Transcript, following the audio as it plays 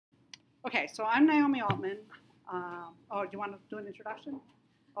Okay, so I'm Naomi Altman. Oh, do you want to do an introduction?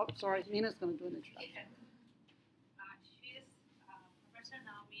 Oh, sorry, Nina's going to do an introduction. She's Professor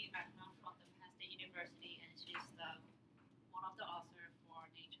Naomi Altman from the Penn State University, and she's one of the authors for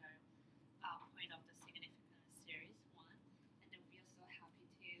Nature Point of the Significance Series 1. And we are so happy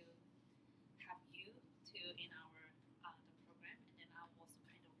to have you too in our the program. And then I'm also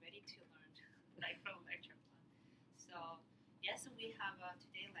kind of ready to learn like from lecture one. So yes, we have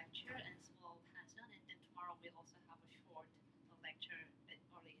today lecture and small hands-on, and then tomorrow we also have a short lecture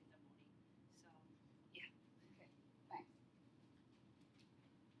early in the morning. So yeah. Okay, thanks.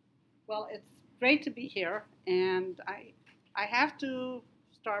 Well, it's great to be here, and I have to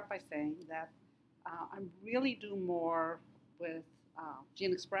start by saying that I really do more with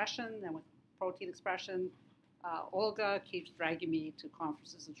gene expression than with protein expression. Olga keeps dragging me to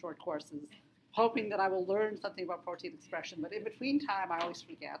conferences and short courses, hoping that I will learn something about protein expression, but in between time, I always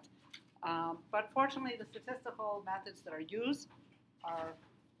forget. But fortunately, the statistical methods that are used are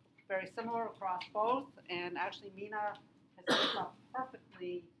very similar across both, and actually Mina has set us up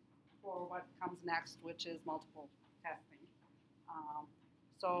perfectly for what comes next, which is multiple testing.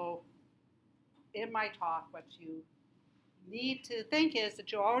 So in my talk, what you need to think is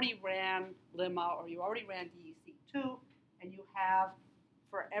that you already ran lemma or you already ran DEC2, and you have,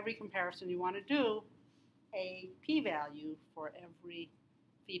 for every comparison you want to do, a p-value for every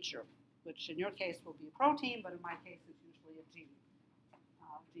feature, which in your case will be a protein, but in my case it's usually a gene,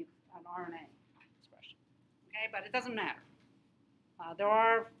 an RNA expression. Okay, but it doesn't matter. There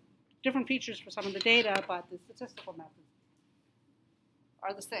are different features for some of the data, but the statistical methods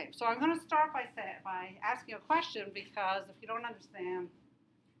are the same. So I'm going to start by asking a question, because if you don't understand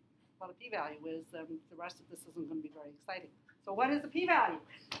what a p-value is, then the rest of this isn't going to be very exciting. So what is a p-value?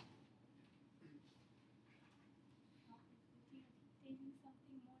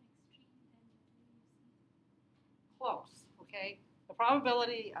 Close, okay? The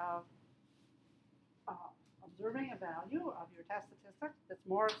probability of observing a value of your test statistic that's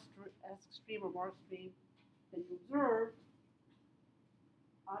more extreme or more extreme than you observed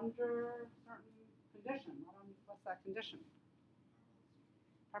under certain condition. What's that condition?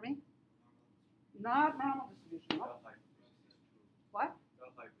 Pardon me? Not normal distribution. What?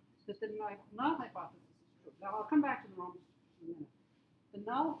 That the null hypothesis is true. Now I'll come back to the normal distribution in a minute. The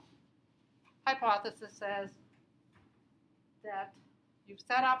null hypothesis says that you've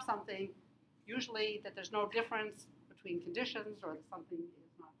set up something, usually that there's no difference between conditions, or that something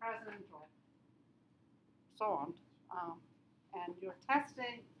is not present, or so on. And you're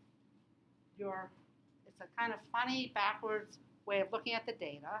testing it's a kind of funny backwards way of looking at the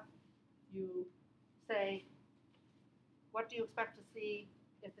data. You say, what do you expect to see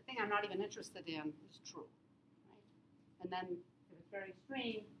if the thing I'm not even interested in is true? Right? And then if it's very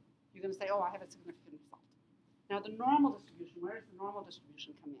extreme, you're going to say, oh, I have a significant result. Now the normal distribution, where does the normal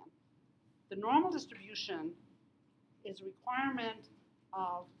distribution come in? The normal distribution is a requirement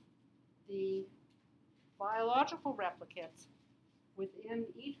of the biological replicates within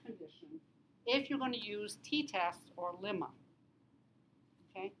each condition if you're going to use t-tests or lemma.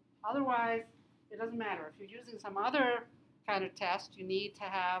 Okay? Otherwise, it doesn't matter. If you're using some other kind of test, you need to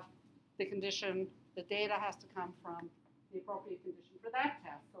have the condition, the data has to come from the appropriate condition for that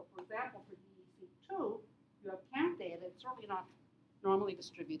test. So for example, for DEC2, you have count data. It's certainly not normally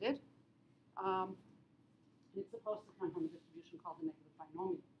distributed. It's supposed to come from a distribution called the negative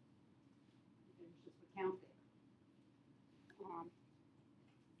binomial, which is for count data.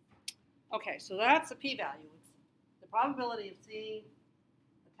 Okay, so that's a p-value. It's the probability of seeing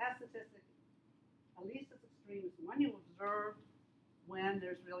a test statistic at least as extreme as the one you observed when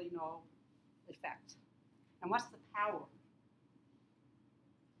there's really no effect. And what's the power?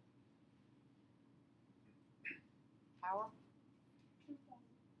 Power?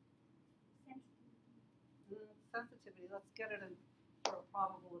 Sensitivity. Let's get it in sort of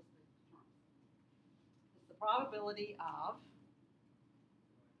probabilistic terms. It's the probability of.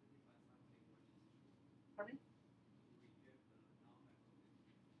 Pardon me?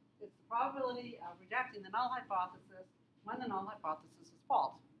 It's the probability of rejecting the null hypothesis when the null hypothesis is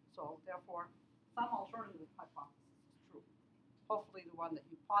false. So therefore, some alternative hypothesis is true. Hopefully the one that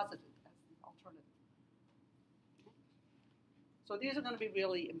you posited as the alternative. Okay. So these are going to be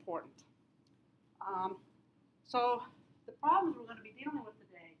really important. So the problems we're going to be dealing with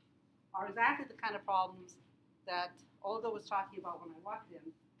today are exactly the kind of problems that Olga was talking about when I walked in,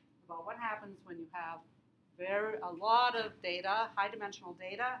 about what happens when you have a lot of data, high-dimensional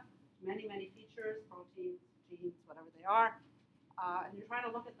data, many, many features, proteins, genes, whatever they are, and you're trying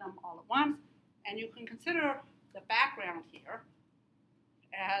to look at them all at once, and you can consider the background here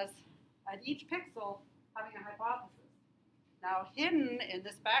as at each pixel having a hypothesis. Now, hidden in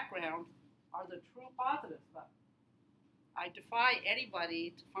this background are the true positives, but I defy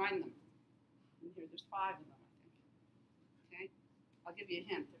anybody to find them. And here, there's 5 of them, I think. Okay? I'll give you a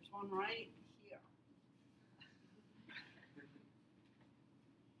hint. There's one right here.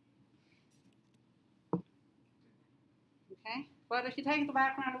 Okay? But if you take the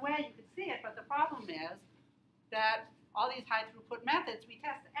background away, you can see it. But the problem is that all these high throughput methods, we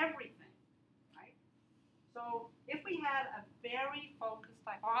test everything, right? So if we had a very focused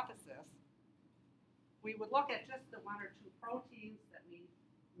hypothesis, we would look at just the 1 or 2 proteins that we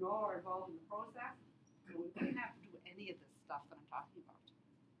know are involved in the process, and we wouldn't have to do any of this stuff that I'm talking about.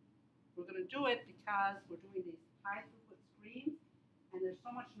 We're going to do it because we're doing these high throughput screens, and there's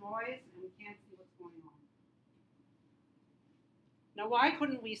so much noise, and we can't see what's going on. Now, why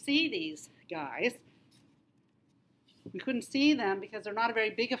couldn't we see these guys? We couldn't see them because they're not a very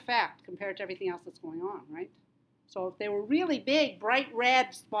big effect compared to everything else that's going on, right? So if they were really big, bright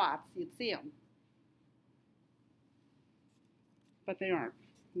red spots, you'd see them. But they aren't.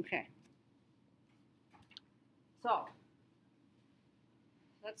 Okay. So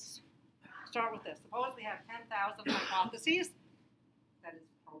let's start with this. Suppose we have 10,000 hypotheses, that is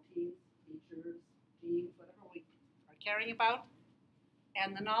proteins, features, genes, whatever we are caring about,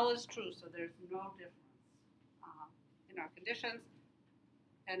 and the null is true, so there's no difference in our conditions.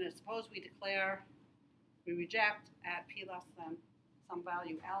 And suppose we declare we reject at p less than some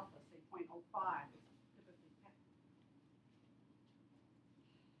value alpha, say 0.05.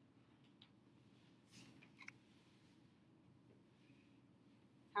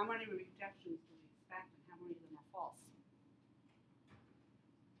 How many rejections do we expect, and how many of them are false?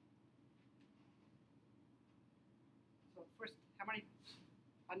 So first, how many,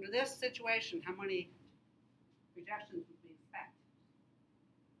 under this situation, how many rejections would we expect?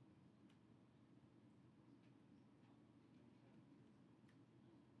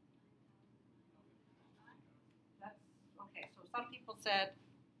 That's, okay, so some people said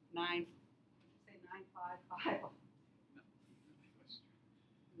 9, say 955.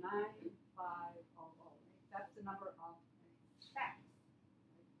 9500. That's the number of steps.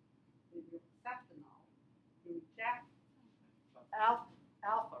 Right? You accept the null. You reject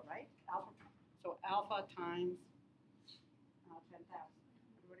alpha, right? Alpha. So alpha times 10,000.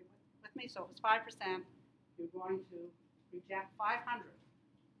 Everybody with me? So if it's 5%, you're going to reject 500.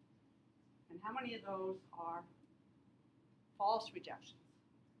 And how many of those are false rejections?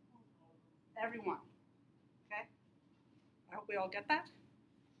 Everyone. Okay? I hope we all get that.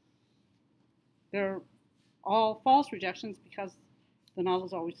 They're all false rejections because the null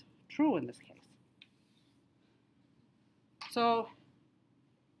is always true in this case. So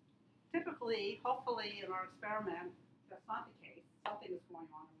typically, hopefully in our experiment, that's not the case. Something is going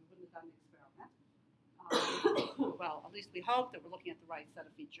on and we wouldn't have done the experiment. Well, at least we hope that we're looking at the right set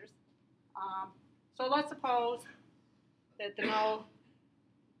of features. So let's suppose that the null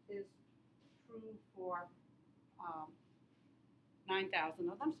is true for 9,000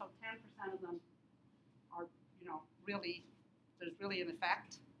 of them, so 10% of them are, really, there's really an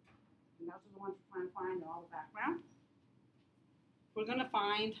effect. And those are the ones we're trying to find in all the background. We're going to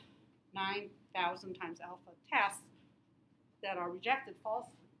find 9,000 times alpha tests that are rejected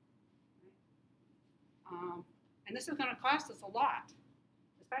falsely. Right? And this is going to cost us a lot,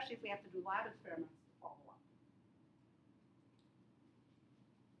 especially if we have to do lab experiments to follow up.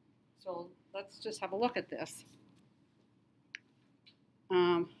 So let's just have a look at this.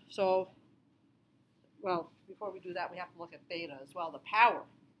 Well, before we do that, we have to look at beta as well, the power.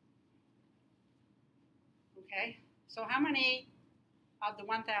 Okay, so how many of the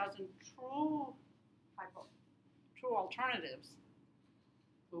 1,000 true alternatives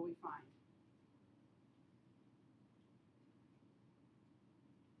will we find?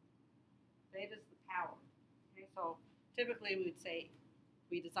 Beta is the power. Okay, so typically we would say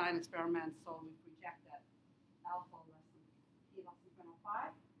we design experiments so we reject that alpha less than p less than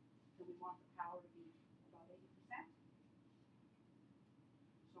 0.05, then we want the power to be about 80%.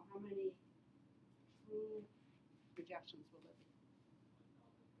 So how many true rejections will it be?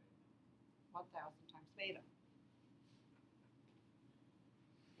 1,000 times beta.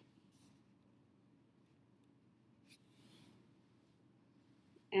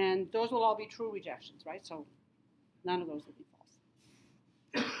 And those will all be true rejections, right? So none of those will be false.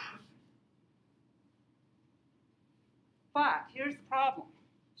 But here's the problem.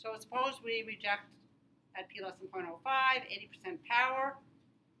 So suppose we reject at p less than 0.05, 80% power,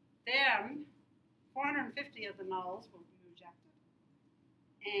 then 450 of the nulls will be rejected,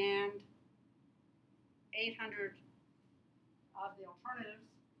 and 800 of the alternatives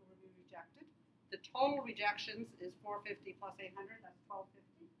will be rejected. The total rejections is 450 plus 800, that's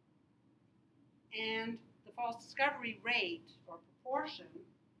 1250. And the false discovery rate or proportion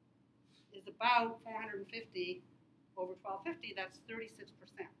is about 450 over 1250, that's 36%.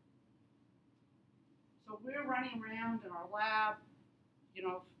 So we're running around in our lab, you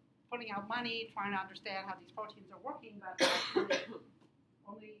know, putting out money, trying to understand how these proteins are working, but actually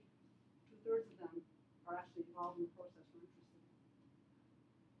only 2/3 of them are actually involved in the process we're interested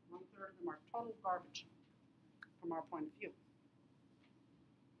in. 1/3 of them are total garbage from our point of view.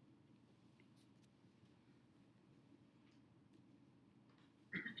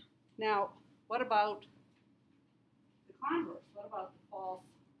 Now, what about the converse? What about the false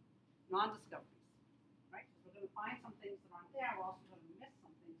non-discoveries? Right? Because we're going to find some things that aren't there. We're also going to miss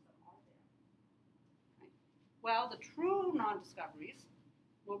some things that are there. Right? Well, the true non-discoveries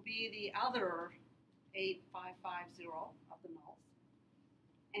will be the other 8,550 of the nulls.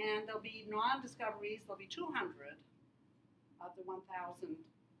 And there'll be non-discoveries, there'll be 200 of the 1,000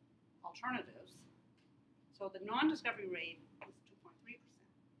 alternatives. So the non-discovery rate is 2.3%.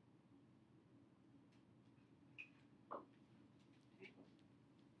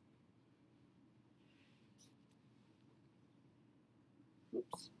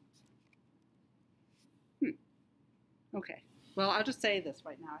 Oops. Okay. Well, I'll just say this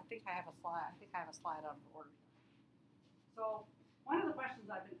right now. I think I have a slide. Out of order here. So one of the questions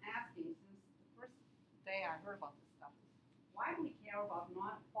I've been asking since the first day I heard about this stuff is, why do we care about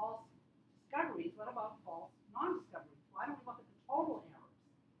false discoveries? What about false non-discoveries? Why don't we look at the total errors?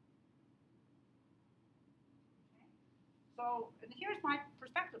 Okay. So, and here's my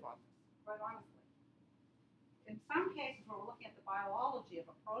perspective on this, quite honestly. In some cases where we're looking at the biology of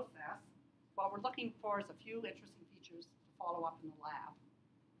a process, what we're looking for is a few interesting features to follow up in the lab.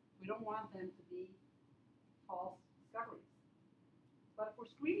 We don't want them to be false discoveries. But if we're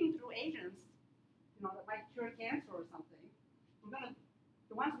screening through agents, you know, that might cure cancer or something,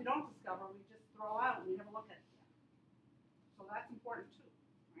 the ones we don't discover, we just throw out and we never look at it again. So that's important too,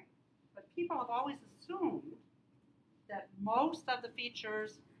 right? But people have always assumed that most of the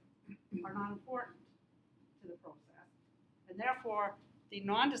features are not important to the process, and therefore the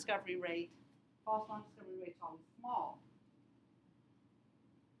non-discovery rate, false non-discovery rate, is always small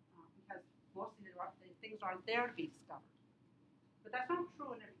because most of the things aren't there to be discovered. But that's not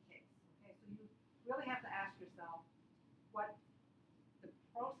true in every case. Okay, so you really have to ask yourself what the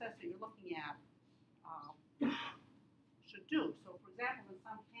process that you're looking at should do. So, for example, in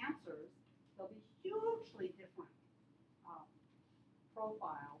some cancers, there'll be hugely different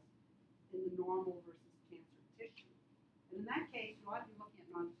profiles in the normal versus cancer tissue. And in that case, you ought to be looking at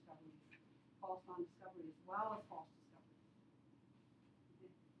non-discovery, false non-discovery, as well as false discovery.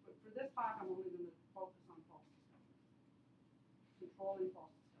 Okay? But for this talk, I'm only going to focus on false discovery, controlling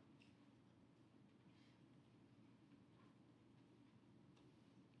false discovery.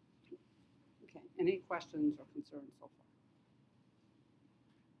 Okay, any questions or concerns so far?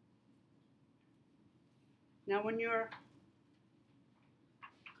 Now, when you're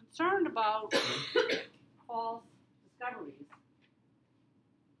concerned about false discoveries,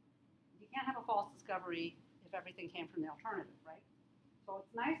 you can't have a false discovery if everything came from the alternative, right? So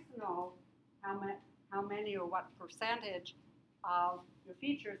it's nice to know how many or what percentage of your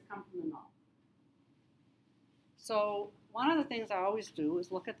features come from the null. So one of the things I always do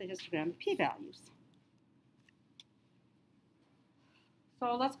is look at the histogram of p-values.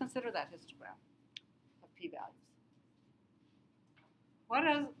 So let's consider that histogram of p-values.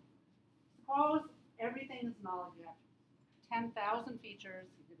 Suppose everything is null. You have 10,000 features.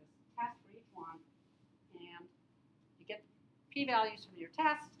 You did a test for each one, and you get p-values from your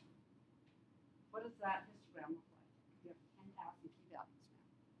test. What does that histogram look like? You have 10,000 p-values now.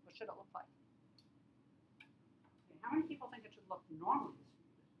 What should it look like? Okay, how many people think it should look normally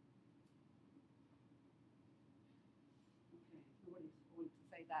distributed? Okay, nobody's going to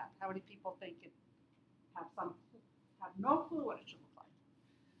say that. How many people think it have no clue what it should look like?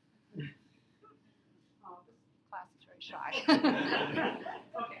 Oh, this class is very shy.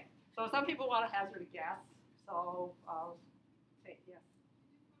 Okay, so some people want to hazard a guess. So I'll say yes.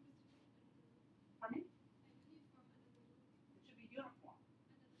 Pardon me? It should be uniform.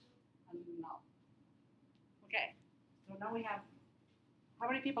 No. Okay, so now we have, how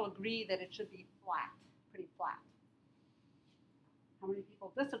many people agree that it should be flat, pretty flat? How many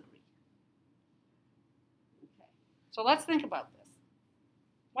people disagree? Okay, so let's think about this.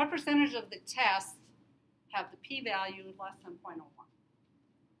 What percentage of the tests have the p-value less than 0.01?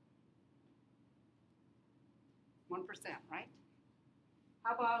 1%, right?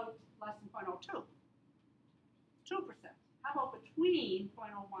 How about less than 0.02? 2%. How about between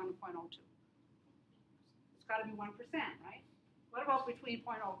 0.01 and 0.02? It's got to be 1%, right? What about between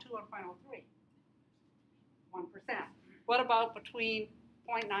 0.02 and 0.03? 1%. What about between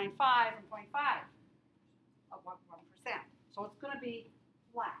 0.95 and 0.5? Of 1%. So it's going to be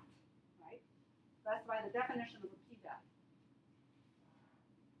flat, right? That's by the definition of a p-value.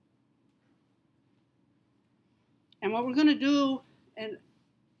 And what we're going to do, and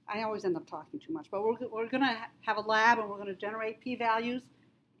I always end up talking too much, but we're going to have a lab and we're going to generate p-values,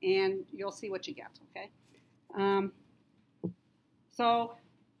 and you'll see what you get, okay? So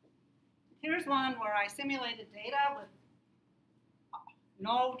here's one where I simulated data with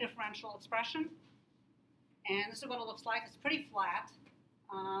no differential expression. And this is what it looks like. It's pretty flat.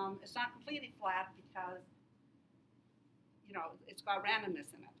 It's not completely flat because, you know, it's got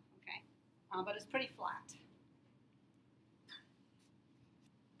randomness in it, okay? But it's pretty flat.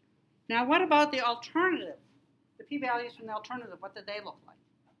 Now, what about the alternative? The p-values from the alternative, what did they look like?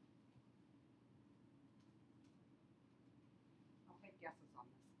 I'll take guesses on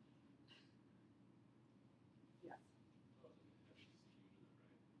this. Yes.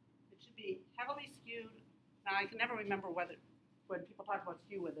 It should be heavily skewed. Now, I can never remember whether, when people talk about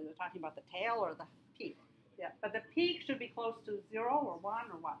skew, whether they're talking about the tail or the peak. Yeah, but the peak should be close to 0 or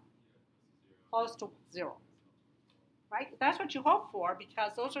 1 or what? Close to 0. Right? That's what you hope for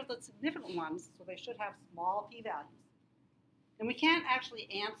because those are the significant ones, so they should have small p-values. And we can't actually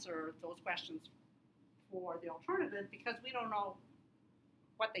answer those questions for the alternative because we don't know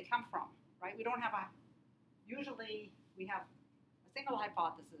what they come from, right? We don't have usually we have a single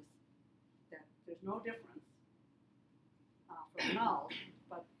hypothesis that there's no difference for the null,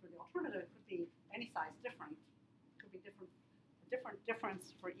 but for the alternative, it could be any size different. It could be a different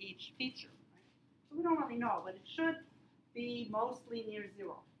difference for each feature. Right? So we don't really know, but it should be mostly near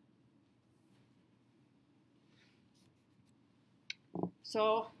 0.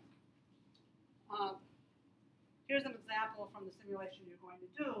 So here's an example from the simulation you're going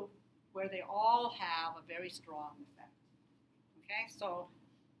to do where they all have a very strong effect. Okay, so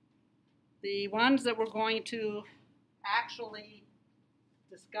the ones that we're going to actually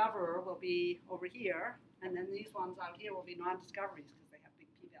discover will be over here, and then these ones out here will be non-discoveries because they have big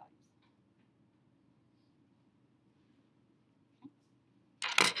p-values.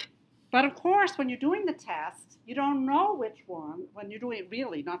 But of course, when you're doing the test, you don't know which one, when you're doing it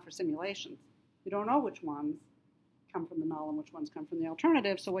really, not for simulations, you don't know which ones come from the null and which ones come from the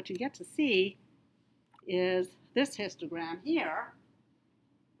alternative. So what you get to see is this histogram here,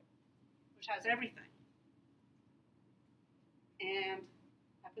 which has everything. And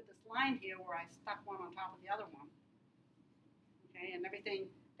I put this line here where I stuck one on top of the other one. Okay, and everything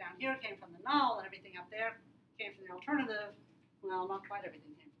down here came from the null, and everything up there came from the alternative. Well, not quite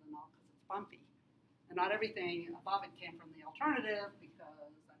everything came from the null because it's bumpy. And not everything above it came from the alternative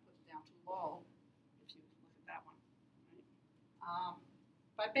because I put it down too low, if you look at that one. Right?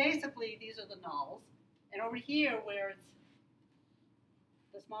 But basically, these are the nulls. And over here, where it's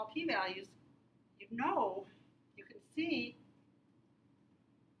the small p-values, you can see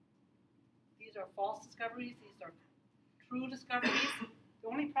these are false discoveries, these are true discoveries. The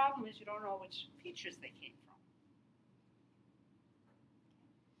only problem is you don't know which features they came from.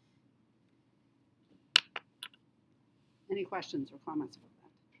 Any questions or comments about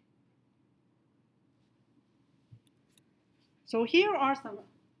that? So here are some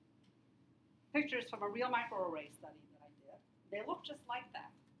pictures from a real microarray study that I did. They look just like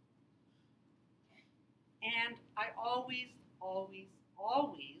that. And I always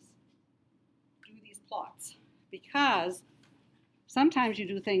do these plots because sometimes you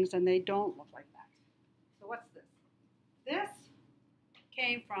do things and they don't look like that. So what's this? This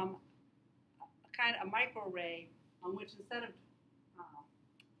came from a kind of a microarray on which instead of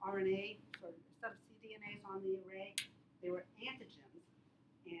RNA, or instead of cDNAs on the array, they were antigens,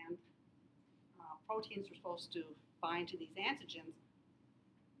 and proteins were supposed to bind to these antigens.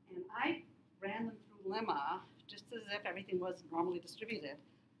 And I ran them through Lemma just as if everything was normally distributed,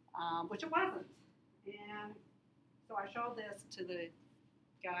 which it wasn't. And so I showed this to the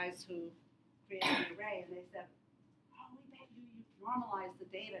guys who created the array, and they said, oh, we bet you normalized the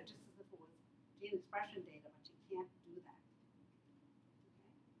data just as if it was gene expression data, but you can't do that.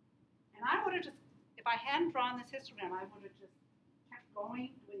 Okay? And I would have just, if I hadn't drawn this histogram, I would have just kept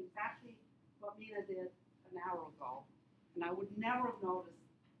going, doing exactly what Mina did an hour ago, and I would never have noticed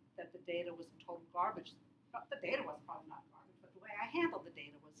that the data was total garbage. The data was probably not garbage, but the way I handled the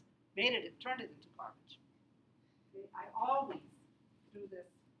data was turned it into garbage. Okay? I always do this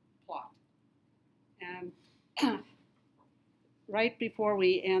plot. And right before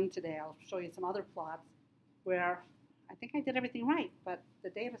we end today, I'll show you some other plots where I think I did everything right, but the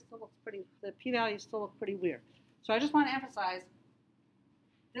data still looks pretty, the p-values still look pretty weird. So I just want to emphasize,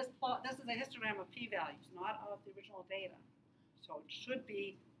 this is a histogram of p-values, not of the original data. So it should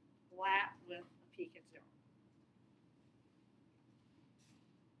be flat with a peak at 0.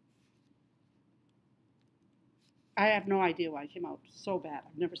 I have no idea why it came out so bad.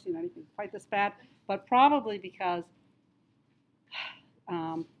 I've never seen anything quite this bad, but probably because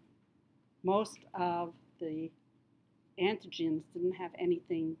most of the antigens didn't have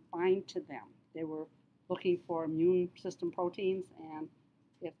anything bind to them. They were looking for immune system proteins, and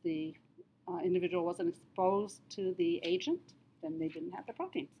if the individual wasn't exposed to the agent, then they didn't have the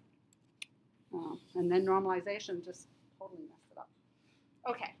proteins. And then normalization just totally messed it up.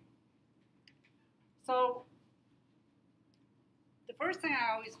 Okay. So the first thing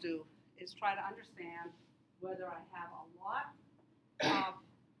I always do is try to understand whether I have a lot of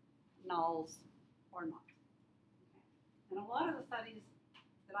nulls or not. Okay. And a lot of the studies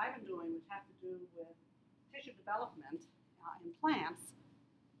that I've been doing, which have to do with tissue development in plants,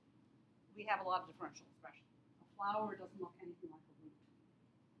 we have a lot of differential expression. A flower doesn't look anything like a root.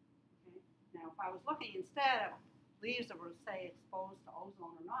 Okay? Now, if I was looking instead at leaves that were, say, exposed to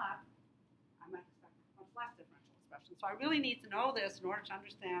ozone or not, I might expect much less differential expression. So I really need to know this in order to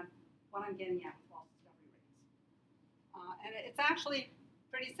understand what I'm getting at with false discovery rates. And it's actually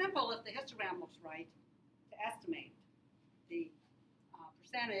pretty simple if the histogram looks right to estimate the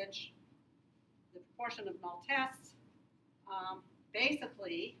percentage, the proportion of null tests.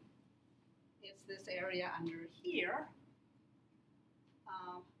 Basically, it's this area under here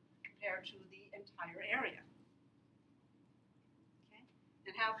compared to the entire area. Okay?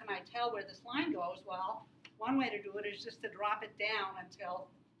 And how can I tell where this line goes? Well, one way to do it is just to drop it down until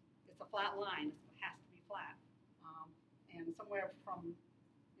it's a flat line. It has to be flat. And somewhere from,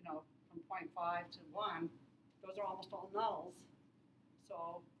 from 0.5 to 1, those are almost all nulls.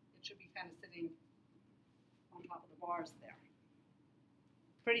 So it should be kind of sitting on top of the bars there.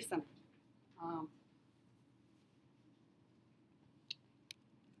 Pretty simple.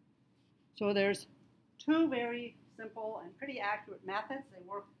 So there's two very simple and pretty accurate methods. They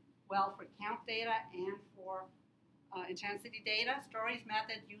work well for count data and for intensity data. Story's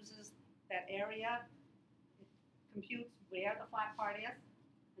method uses that area. It computes where the flat part is,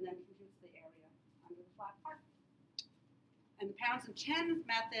 and then computes the area under the flat part. And the Pounds and Chen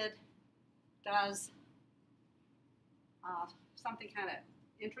method does something kind of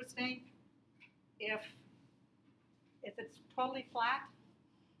interesting. If it's totally flat,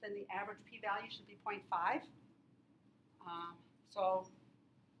 then the average p-value should be 0.5. So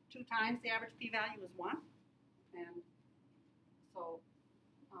 2 times the average p-value is 1. And so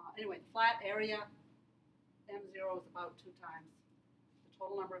anyway, the flat area, M0 is about 2 times the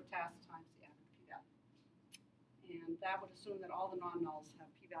total number of tests times the average p-value. And that would assume that all the non-nulls have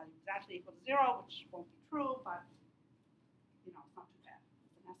p-value exactly equal to 0, which won't be true, but it's not too bad.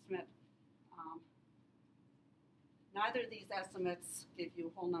 It's an estimate. Neither of these estimates give you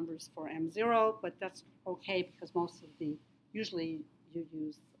whole numbers for M0, but that's okay because usually you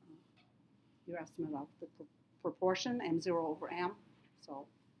use your estimate of the proportion, M0 over M, so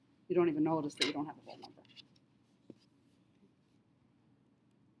you don't even notice that you don't have a whole number.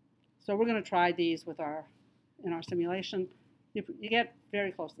 So we're going to try these in our simulation. You get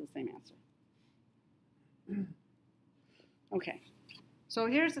very close to the same answer. Okay, so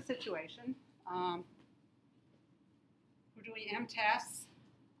here's the situation. We're doing M tests.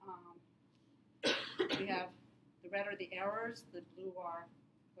 We have the red are the errors, the blue are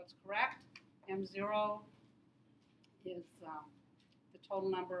what's correct. M0 is the total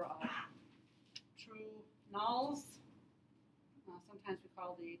number of true nulls. Sometimes we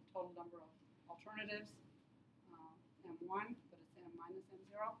call the total number of alternatives M1, but it's M minus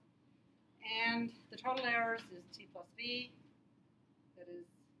M0. And the total errors is T plus V. That is,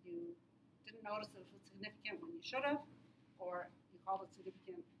 you didn't notice it was significant when you should have, or you called it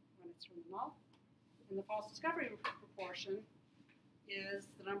significant when it's from the null. And the false discovery proportion is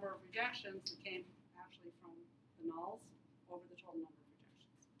the number of rejections that came actually from the nulls over the total number of rejections.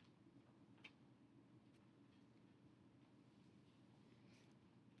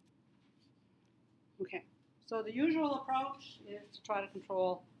 Okay, so the usual approach is to try to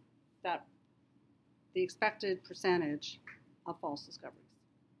control the expected percentage of false discoveries.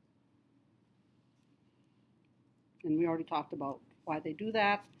 And we already talked about why they do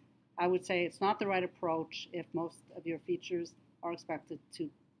that. I would say it's not the right approach if most of your features are expected to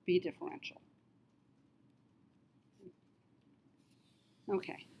be differential.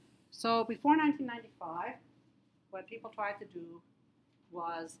 Okay, so before 1995, what people tried to do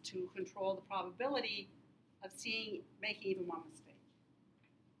was to control the probability of making even one mistake.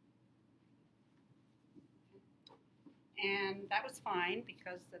 And that was fine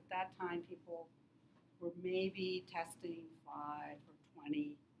because at that time people were maybe testing 5 or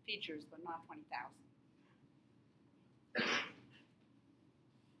 20 features, but not 20,000.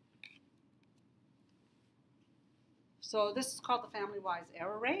 So this is called the family-wise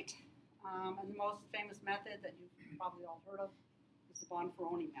error rate. And the most famous method that you've probably all heard of is the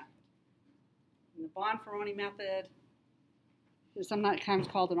Bonferroni method. And the Bonferroni method is sometimes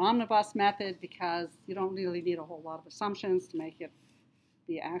called an omnibus method because you don't really need a whole lot of assumptions to make it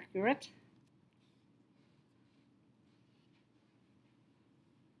be accurate.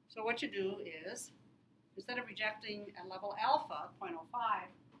 So what you do is, instead of rejecting at level alpha, 0.05,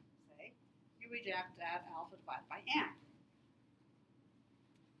 say, you reject at alpha divided by m.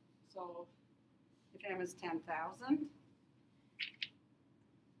 So if m is 10,000,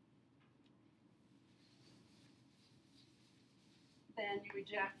 then you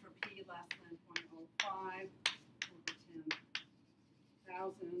reject for p less than 0.05 over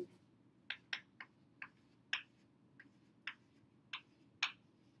 10,000.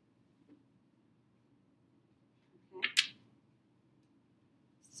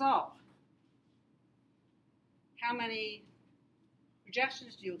 So, how many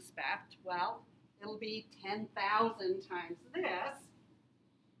rejections do you expect? Well, it'll be 10,000 times this.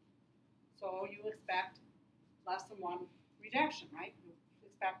 So you expect less than one rejection, right? You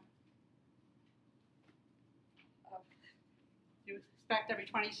expect every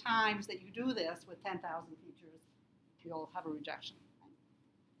 20 times that you do this with 10,000 features, you'll have a rejection.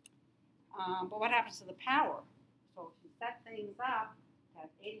 But what happens to the power? So if you set things up to have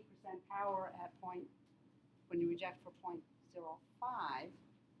 80% power at when you reject for 0.05,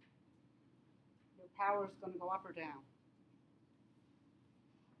 your power is going to go up or down?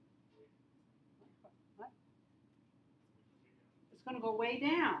 What? It's going to go way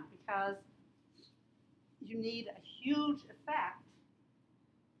down because you need a huge effect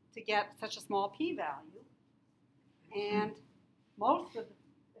to get such a small p-value, and most of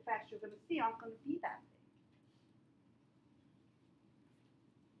the effects you're going to see aren't going to be that big.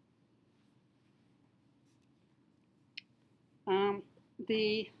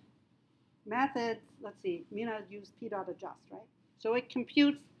 The method, let's see, Mina used p.adjust, right? So it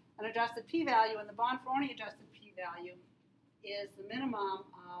computes an adjusted p-value, and the Bonferroni adjusted p-value is the minimum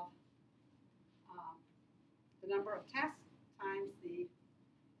of the number of tests times the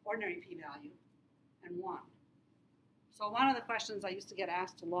ordinary p-value and 1. So one of the questions I used to get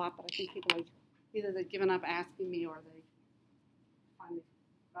asked a lot, but I think people have either they've given up asking me or they finally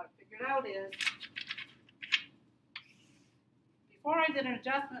got it figured out, is before I did an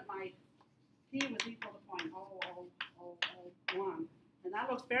adjustment, my p was equal to 0.00001, and that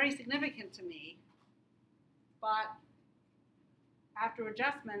looks very significant to me, but after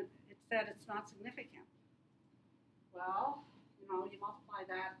adjustment, it said it's not significant. Well, you multiply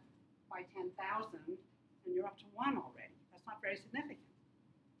that by 10,000, and you're up to 1 already. That's not very significant.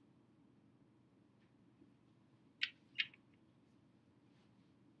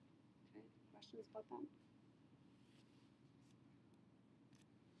 Okay, questions about that?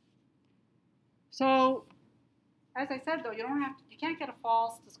 So, as I said, though, you can't get a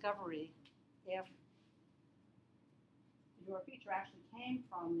false discovery if your feature actually came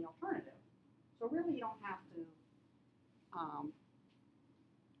from the alternative. So really, you don't have to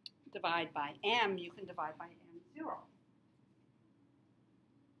divide by m. You can divide by m0.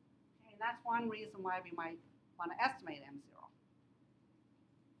 Okay, and that's one reason why we might want to estimate m0.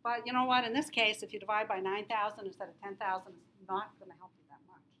 But you know what? In this case, if you divide by 9,000 instead of 10,000, it's not going to help you that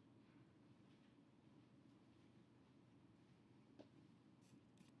much.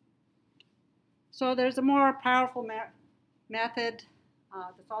 So there's a more powerful method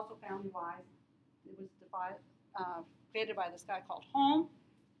that's also family-wise. It was created by this guy called Holm,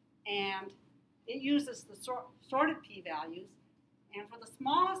 and it uses the sorted p-values. And for the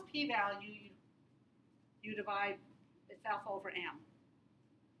smallest p-value, you divide itself over m.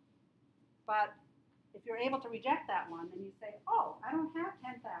 But if you're able to reject that one, then you say, oh, I don't have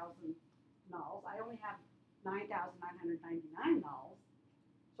 10,000 nulls. I only have 9,999 nulls.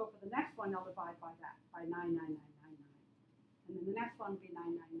 So for the next one, I'll divide by that, by 99999. And then the next one will be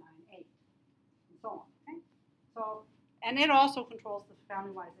 9998, and so on. Okay? So, and it also controls the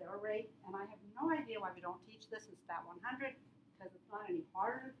family-wise error rate. And I have no idea why we don't teach this in Stat 100, because it's not any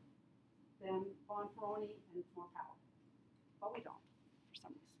harder than Bonferroni, and it's more powerful. But we don't, for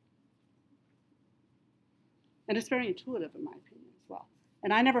some reason. And it's very intuitive, in my opinion, as well.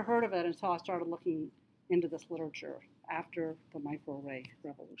 And I never heard of it until I started looking into this literature after the microarray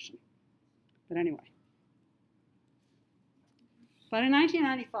revolution. But anyway. But in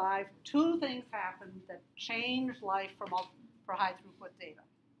 1995, two things happened that changed life for high throughput data.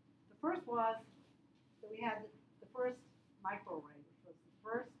 The first was that we had the first microarray, which was the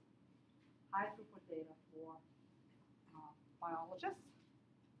first high throughput data for biologists.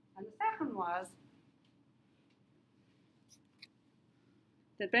 And the second was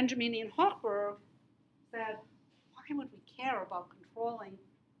that Benjamini and Hochberg said, why would we care about controlling,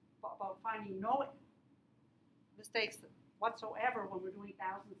 about finding no mistakes whatsoever when we're doing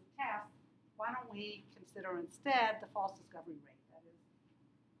thousands of tests? Why don't we consider instead the false discovery rate? That is,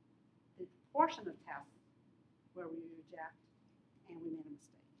 the proportion of tests where we reject and we made a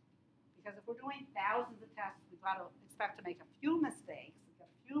mistake. Because if we're doing thousands of tests, we've got to expect to make a few mistakes, and get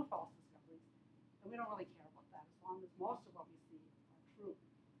a few false discoveries, and we don't really care about that as long as most of what we see are true.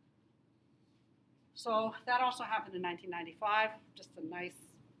 So that also happened in 1995, just a nice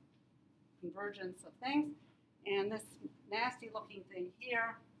convergence of things. And this nasty looking thing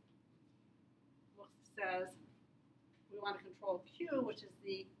here says we want to control Q, which is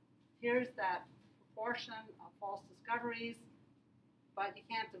here's that proportion of false discoveries, but you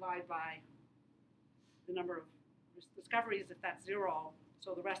can't divide by the number of discoveries if that's 0,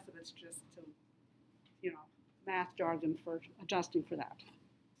 so the rest of it's just to, math jargon for adjusting for that.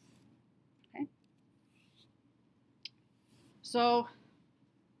 Okay. So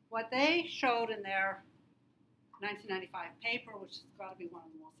what they showed in their 1995 paper, which has got to be one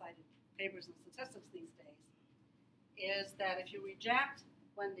of the most cited papers in statistics these days, is that if you reject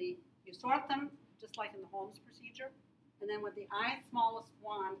when you sort them, just like in the Holmes procedure, and then when the I smallest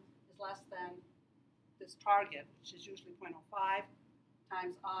one is less than this target, which is usually 0.05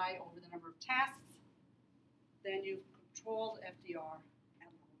 times I over the number of tests, then you've controlled FDR at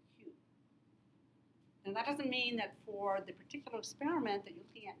level Q. And that doesn't mean that for the particular experiment that you're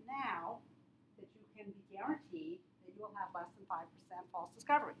looking at now, that you can be guaranteed that you will have less than 5% false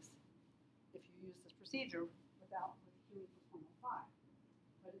discoveries if you use this procedure with Q equals 0.05.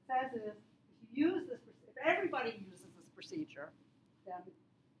 What it says is, if everybody uses this procedure, then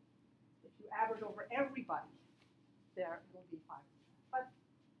if you average over everybody, there will be 5%. But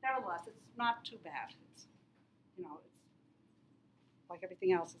nevertheless, it's not too bad. It's like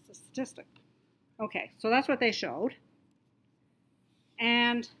everything else, it's a statistic. Okay, so that's what they showed.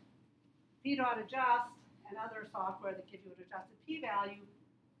 And p.adjust and other software that give you an adjusted p-value,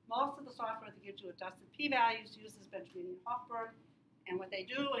 most of the software that gives you adjusted p-values uses Benjamini and Hochberg, and what they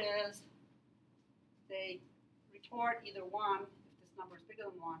do is they retort either 1 if this number is bigger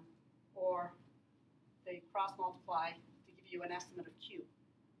than 1, or they cross-multiply to give you an estimate of Q.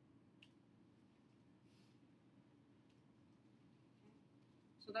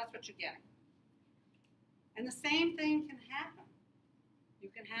 So that's what you're getting. And the same thing can happen. You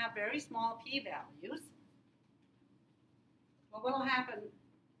can have very small p-values. Well, what will happen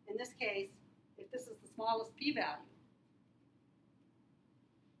in this case if this is the smallest p-value?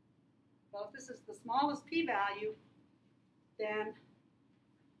 Well, if this is the smallest p-value, then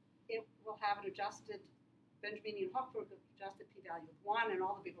it will have an adjusted, Benjamini and Hochberg adjusted p-value of 1, and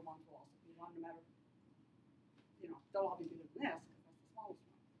all the bigger ones will also be 1, no matter, they'll all be bigger than this, because that's the smallest one.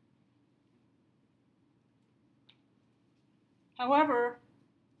 However,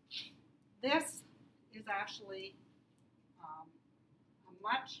 this is actually a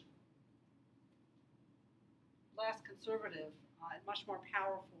much less conservative and much more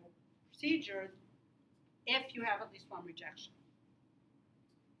powerful procedure if you have at least one rejection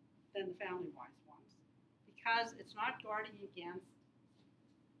than the family-wise ones, because it's not guarding against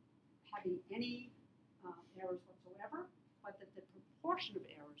having any errors whatsoever, but that the proportion of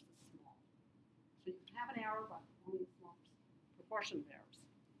errors is small. So you can have an error, but only a small proportion of errors.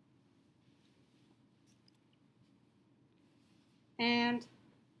 And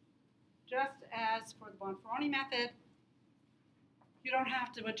just as for the Bonferroni method, you don't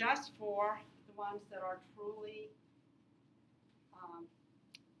have to adjust for the ones that are truly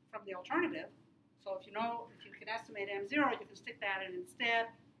from the alternative. So if you can estimate M0, you can stick that in instead,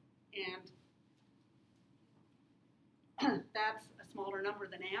 and that's a smaller number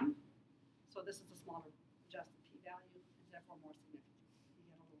than M. So this is a smaller adjusted p-value, and therefore more significant. You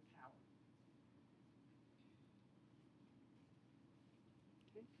get a little power.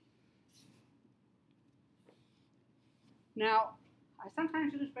 Okay. Now, I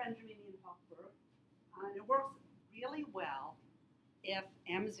sometimes use Benjamini and Hochberg, and it works really well if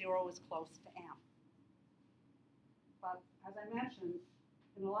M0 is close to M. But as I mentioned,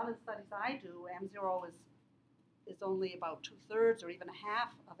 in a lot of the studies I do, M0 is only about 2/3 or even a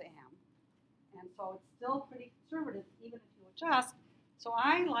half of M. And so it's still pretty conservative, even if you adjust. So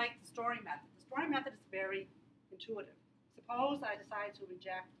I like the story method. The story method is very intuitive. suppose I decide to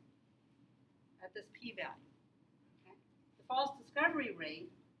reject at this p-value. Okay? The false discovery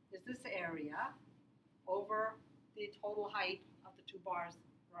rate is this area over the total height of the two bars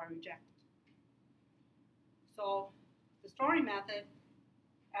where I rejected. So the story method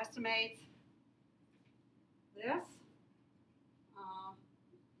estimates this.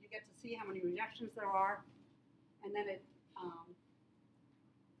 You get to see how many rejections there are, and then it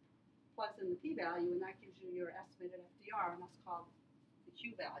plugs in the p-value, and that gives you your estimated FDR, and that's called the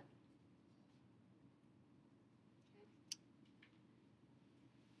Q value.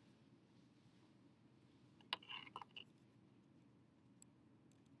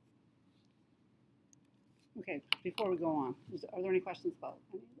 Okay, before we go on, are there any questions about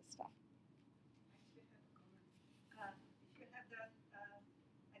any of this stuff? If you have that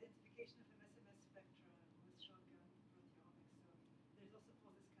identification of an SMS spectra with shotgun proteomics, so there's also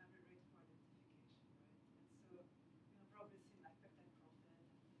full discovery rate for identification, right? And so probably seen like peptide profit and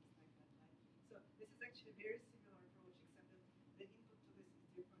things like that, right? So this is actually a very similar approach, except that the input to this is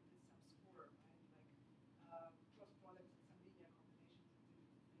different with some score, right? Like cross products and some linear combinations of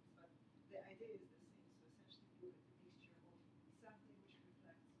different things, but the idea is the same. So essentially you get a mixture of something which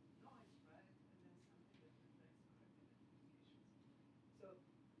reflects noise, right? And then something that reflects correct identifications. So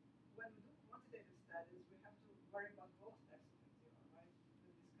when we do quantitative studies, we have to worry about both types of FDR, right?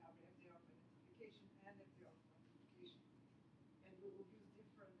 The discovery FDR for identification and FDR for quantification. And we will use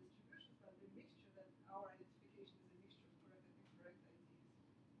different distributions, but the mixture that our identification is a mixture of correct and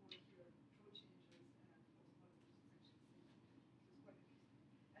incorrect IDs, or here true changes and false positives is actually the same. So it's quite interesting.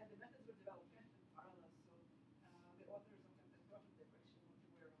 And the methods were developed kind of in parallel, so the authors of them that got it, they were actually not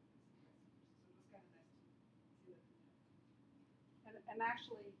aware of this and vice versa. So it was kind of nice to see that happen. And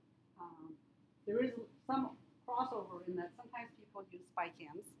actually, there is some crossover in that sometimes people use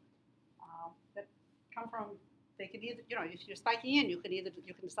spike-ins that come from, they could either, if you're spiking in, you can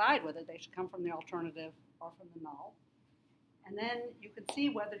decide whether they should come from the alternative or from the null. And then you can see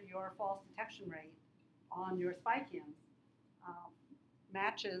whether your false detection rate on your spike-ins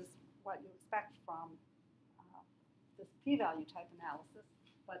matches what you expect from this p-value type analysis.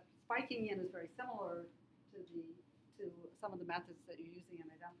 But spiking in is very similar to some of the methods that you're using in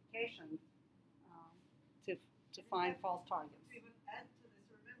identification to find false targets. To even add to this,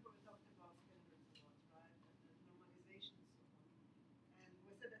 remember we talked about standards a lot, right? And normalization and so on. And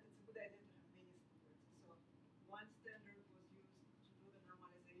we said that it's a good idea to have many standards. So one standard was used to do the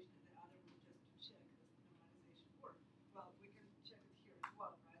normalization and the other was just to check does the normalization work. Well, we can check it here as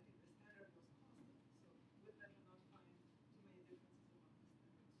well, right? If the standard was constant, so we'd better not find too many differences among the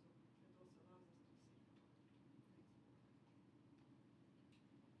standards. So that also allows us to see how things work.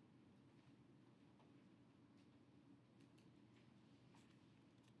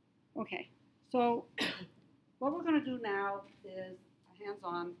 Okay, so what we're going to do now is a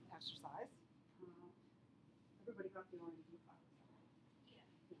hands-on exercise. Everybody got the orange blue file?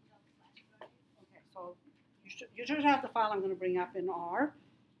 Yeah. Okay, so you should have the file I'm going to bring up in R,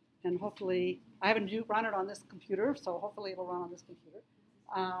 and hopefully, I haven't run it on this computer, so hopefully it'll run on this computer.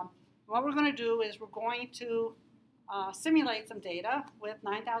 What we're going to do is we're going to simulate some data with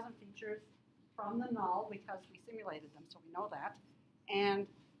 9,000 features from the null because we simulated them, so we know that, and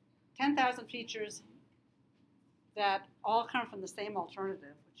 10,000 features that all come from the same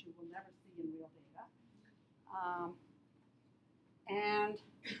alternative, which you will never see in real data. And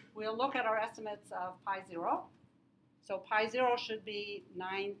we'll look at our estimates of pi 0. So pi 0 should be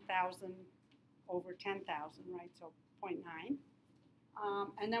 9,000 over 10,000, right? So 0.9.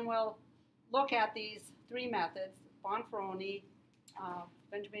 And then we'll look at these three methods, Bonferroni,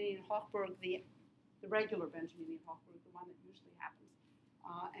 Benjamini, and Hochberg, the regular Benjamini and Hochberg, the one that usually happens,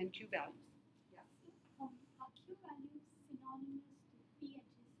 and Q values. Yes? Are Q values synonymous to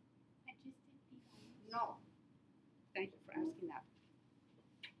adjusted P values? No. Thank you for asking that.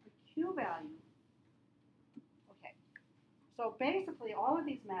 The Q value, okay. So basically all of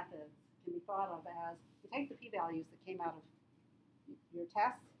these methods can be thought of as, you take the p-values that came out of your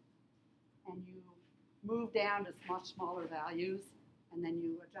test and you move down to much smaller values and then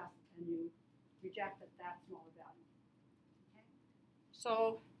you adjust and you reject that smaller value. Okay?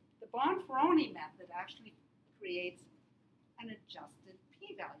 So the Bonferroni method actually creates an adjusted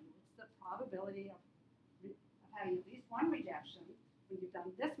p-value. It's the probability of having at least one rejection when you've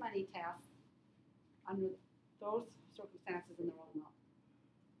done this many tests under those circumstances in the row null.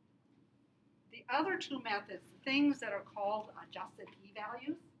 The other two methods, things that are called adjusted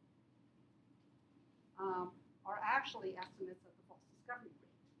p-values, are actually estimates of the false discovery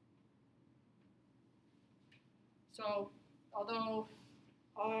rate. So although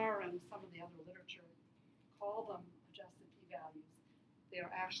R and some of the other literature call them adjusted they are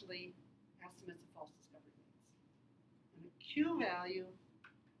actually estimates of false discovery rates. And a Q value,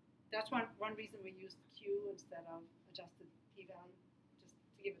 that's one reason we use the Q instead of adjusted p-value, just to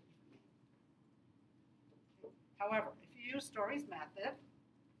give it a different name. Okay. However, if you use Story's method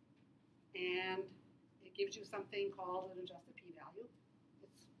and it gives you something called an adjusted p-value,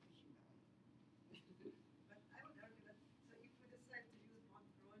 it's a Q value. But I would argue that, so if we decide to use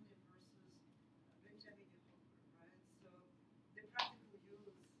Montronian versus Benjamin Hopper, right? So the practical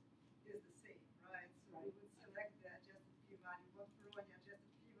use is the same, right? So we would select the adjusted p-value, Montronian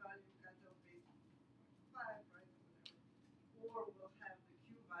adjusted p-value cut off based on 5, right, or whatever. Or we'll have the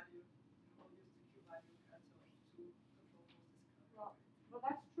Q value, and we'll use the Q value cut off to control false discovery. Well,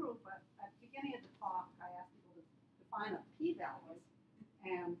 that's true, but at the beginning of the talk, I asked people to define a p-value,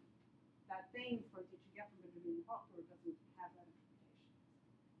 and that thing that you get from Benjamin Hopper doesn't have that interpretation.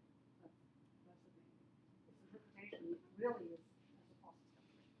 That's the thing. Its interpretation really is as a false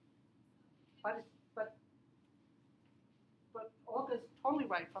discovery. But Olga's totally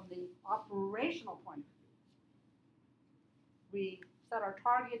right from the operational point of view. We set our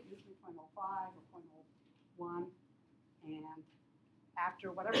target, usually 0.05 or 0.01, and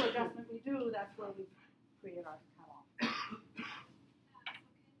after whatever adjustment we do, that's where we create our cutoff.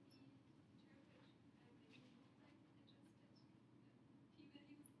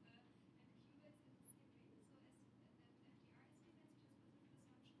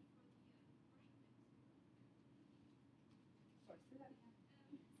 Sorry, say that again.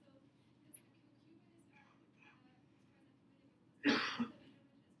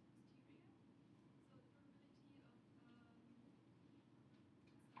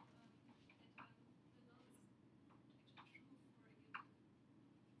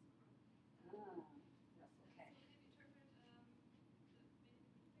 Yes, okay.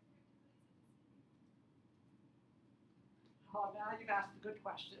 Oh, now you've asked a good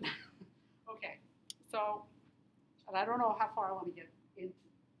question. Okay, so, and I don't know how far I want to get into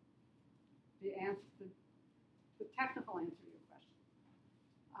the answer, the technical answer to your question.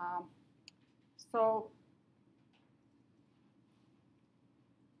 So,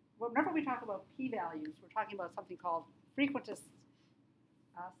 whenever we talk about p-values, we're talking about something called frequentist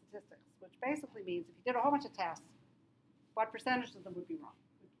statistics, which basically means if you did a whole bunch of tests, what percentage of them would be wrong?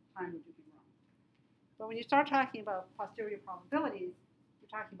 What time would you be wrong? But when you start talking about posterior probabilities, you're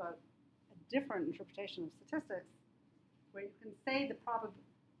talking about a different interpretation of statistics where you can say the probability.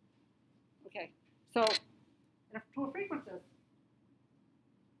 Okay, so to a frequentist,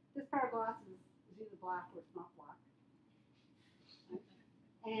 this pair of glasses is either black or it's not black. Right?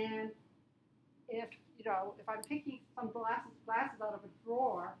 And if I'm picking some glasses out of a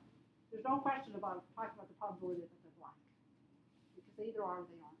drawer, there's no question about talking about the probability that they're black, because they either are or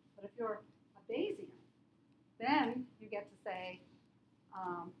they aren't. But if you're a Bayesian, then you get to say,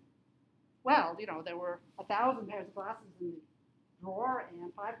 well, there were 1,000 pairs of glasses in the drawer,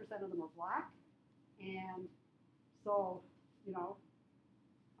 and 5% of them are black, and so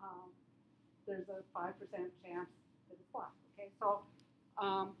there's a 5% chance that it's black. Okay,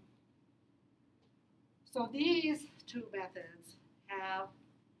 so these two methods have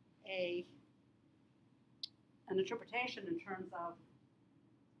an interpretation in terms of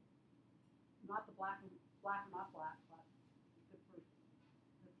not the black or not black, but the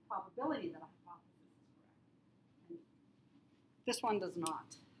probability that a hypothesis is correct. And this one does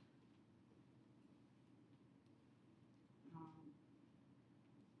not.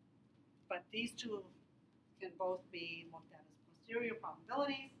 But these two can both be looked at as posterior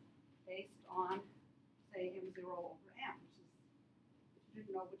probabilities based on, say, M0 over M, which is, if you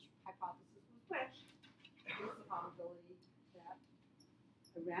didn't know which hypothesis was which, is the probability that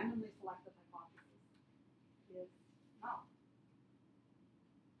a randomly selected hypothesis is null.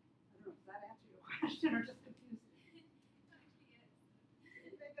 I don't know, does that answer your question or just confuse you? It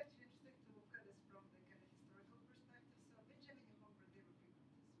may be actually interesting to look at this from the kind of historical perspective. So Benjamin and Hopper, they were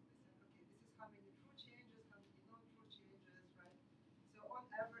frequentists. So they said, okay, this is how many true changes, how many non-true changes, right? So on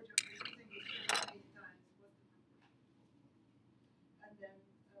average, of repeating this how many times, what's the proportion? And then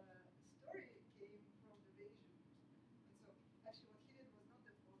Story came from the Bayesian perspective. And so actually what he did was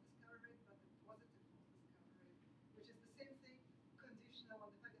not the false discovery rate, but the positive false discovery rate, which is the same thing, conditional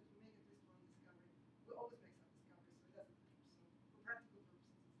on the fact that we make at least one discovery. We always make some discoveries, so it doesn't matter. So for practical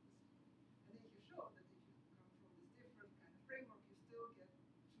purposes, it's this. And then he showed that if you come from this different kind of framework, you still get to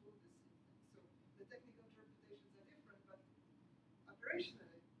the same thing. So the technical interpretations are different, but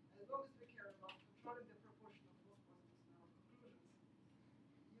operationally, as long as we care about controlling the proportion of false positives in our conclusions,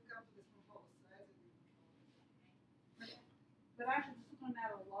 you come to this from both sides and you control it. But actually, this is going to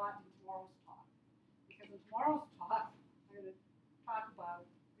matter a lot in tomorrow's talk, because in tomorrow's talk, I'm going to talk about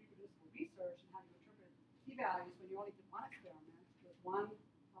reproducible research and how you interpret p-values when you only did one experiment with one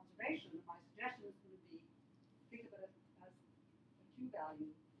observation, my suggestion is going to be think of it as a q-value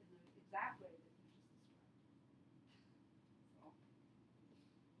in the exact way that you just described. So.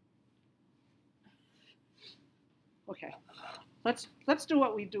 Okay, let's do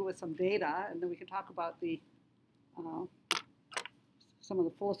what we do with some data, and then we can talk about the some of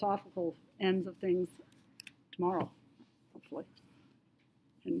the philosophical ends of things tomorrow, hopefully,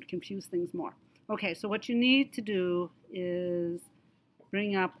 and confuse things more. Okay, so what you need to do is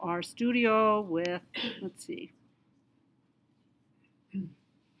bring up our studio with, let's see.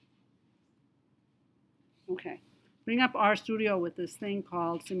 Okay, bring up our studio with this thing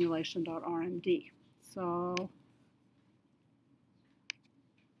called simulation.rmd. So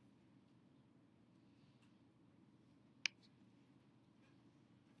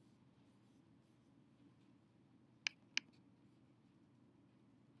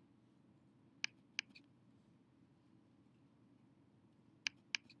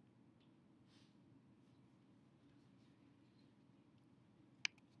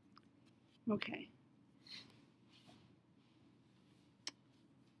okay.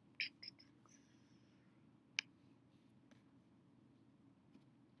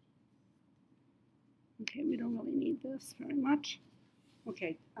 Okay, we don't really need this very much.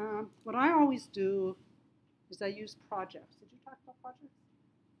 Okay, what I always do is I use projects. Did you talk about projects?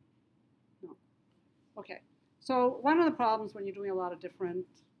 No. Okay, so one of the problems when you're doing a lot of different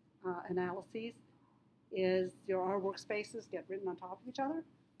analyses is our workspaces get written on top of each other.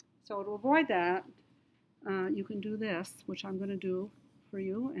 So to avoid that, you can do this, which I'm going to do for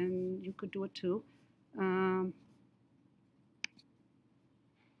you, and you could do it too.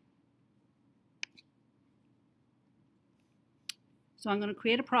 So I'm going to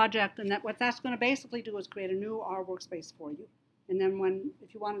create a project, and what that's going to basically do is create a new R workspace for you. And then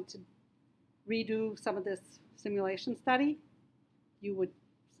if you wanted to redo some of this simulation study, you would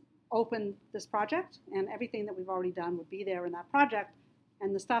open this project, and everything that we've already done would be there in that project,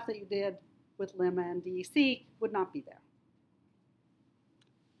 and the stuff that you did with Lemma and DEC would not be there.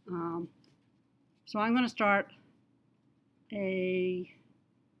 So I'm going to start a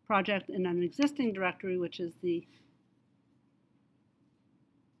project in an existing directory, which is the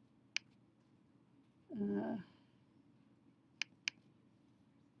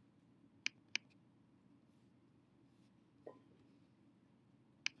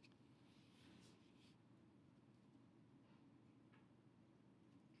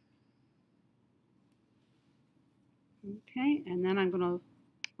okay, and then I'm going to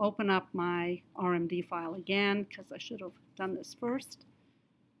open up my RMD file again because I should have done this first.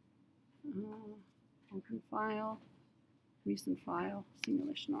 Open file, recent file,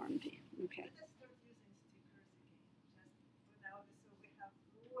 simulation RMD. Okay. Let us start using stickers again. Just for now, so we have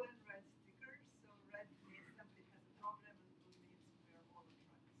blue and red stickers. So red means somebody has a problem, and blue means we are all on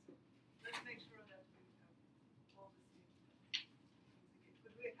track. So let's make sure that we have all the same things.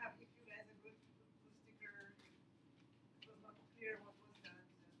 Could we have, if you guys a good blue sticker, it was not clear what was that.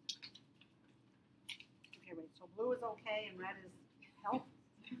 Okay, wait. So blue is okay, and red is help.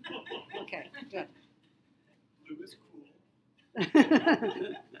 Okay, good. Blue is cool. Yes,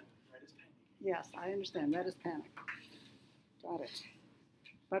 Red is panic. I understand. Red is panic. Got it.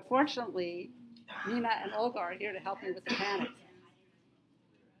 But fortunately, Nina and Olga are here to help me with the panic.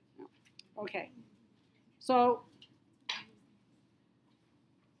 Okay. So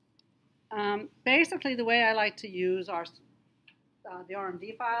basically, the way I like to use the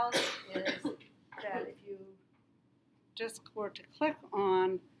RMD files is that if you just were to click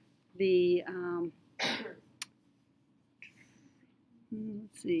on the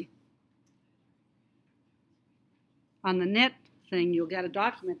let's see. On the knit thing, you'll get a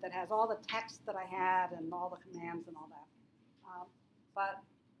document that has all the text that I had and all the commands and all that. But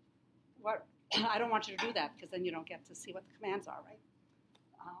what I don't want you to do that because then you don't get to see what the commands are, right?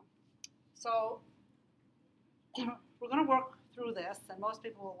 So we're going to work through this, and most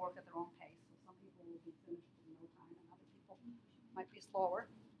people will work at their own pace. So some people will be finished in no time, and other people might be slower.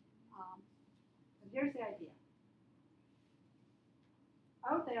 And here's the idea.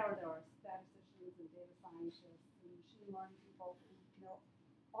 Out there are statisticians and data scientists and machine learning people who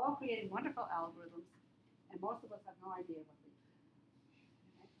all creating wonderful algorithms, and most of us have no idea what they do.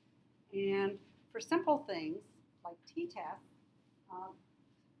 Okay? And for simple things like t-tests,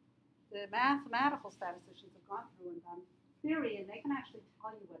 the mathematical statisticians have gone through and done theory, and they can actually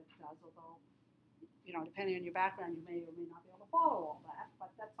tell you what it does, although, depending on your background, you may or may not be able to follow all that,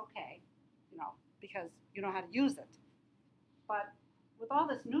 but that's okay, because you know how to use it. But with all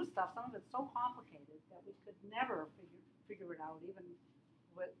this new stuff, some of it's so complicated that we could never figure it out, even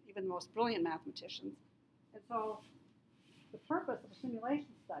the most brilliant mathematicians. And so the purpose of a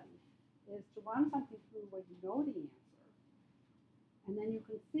simulation study is to run something through where you know the answer, and then you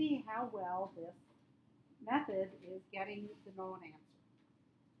can see how well this method is getting the known answer.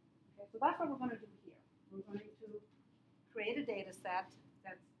 Okay, so that's what we're going to do here. We're going to create a data set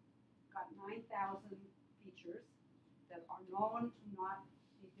that's got 9,000 features that are known to not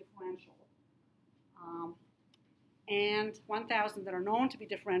be differential, and 1,000 that are known to be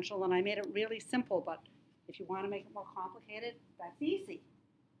differential, and I made it really simple, but if you want to make it more complicated, that's easy.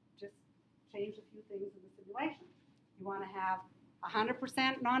 Just change a few things in the simulation. You want to have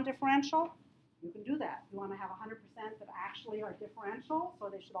 100% non-differential? You can do that. You want to have 100% that actually are differential, so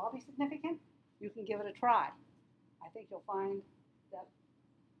they should all be significant? You can give it a try. I think you'll find that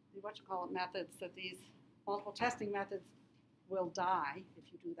the methods, that these multiple testing methods will die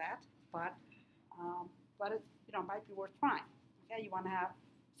if you do that, but it might be worth trying. Okay, you want to have,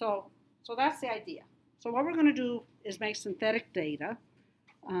 so that's the idea. So what we're going to do is make synthetic data,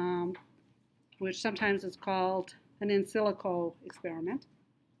 which sometimes is called an in silico experiment,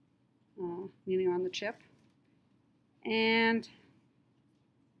 meaning on the chip. And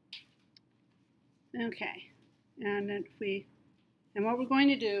okay, and what we're going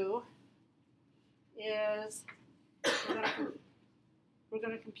to do is we're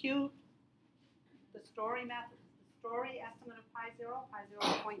going to compute the story method, the story estimate of pi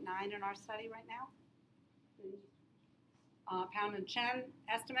 0.9 in our study right now. Pound and Chen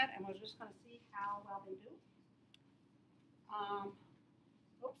estimate, and we're just going to see how well they do.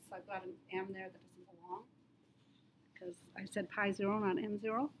 Oops, I've got an M there that doesn't belong because I said pi 0, not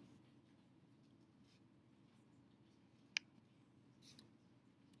M0.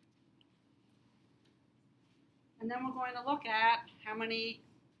 And then we're going to look at how many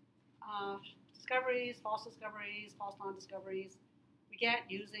discoveries, false non-discoveries we get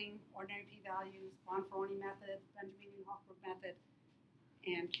using ordinary p-values, Bonferroni method, Benjamin-Hochberg method,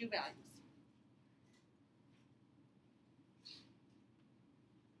 and q-values.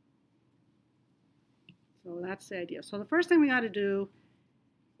 So that's the idea. So the first thing we got to do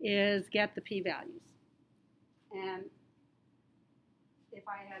is get the p-values. And if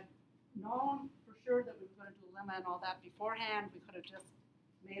I had known for sure that we were going to do a lemma and all that beforehand, we could have just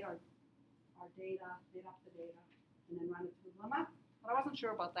made our data, made up the data, and then run it through lemma. But I wasn't sure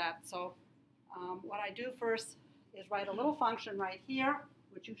about that. So what I do first is write a little function right here,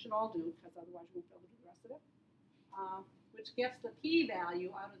 which you should all do, because otherwise you won't be able to do the rest of it, which gets the p-value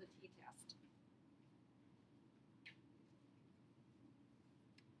out of the t-test.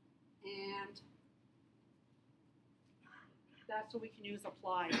 And that's what we can use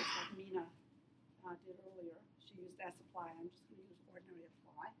apply, just like Mina did earlier. She used sapply. I'm just going to use ordinary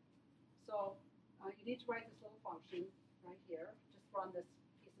apply. So you need to write this little function right here. Just run this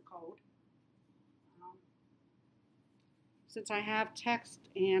piece of code. Since I have text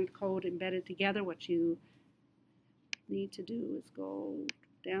and code embedded together, what you need to do is go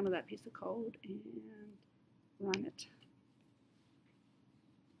down to that piece of code and run it.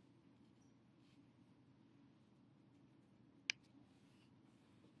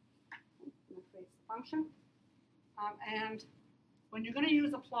 That creates the function. And when you're going to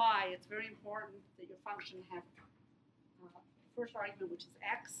use apply, it's very important that your function have first argument, which is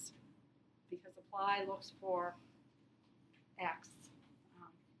x, because apply looks for x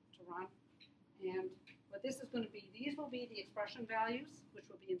to run. And what this is going to be, these will be the expression values, which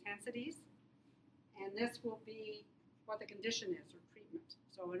will be intensities, and this will be what the condition is, or treatment.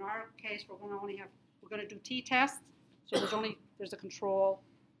 So in our case, we're going to do t-tests, so there's a control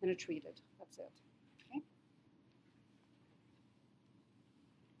and a treated. That's it. Okay.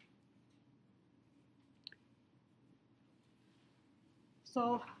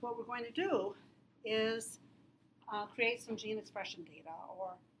 So what we're going to do is create some gene expression data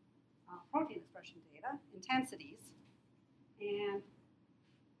or protein expression data, intensities, and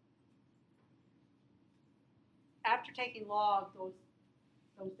after taking log, those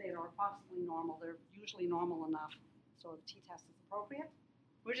data are approximately normal. They're usually normal enough, so the t-test is appropriate.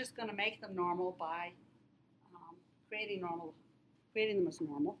 We're just going to make them normal by creating them as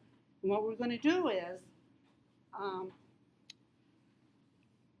normal. And what we're going to do is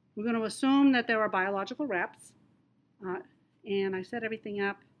we're going to assume that there are biological reps, and I set everything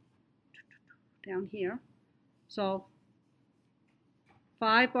up down here. So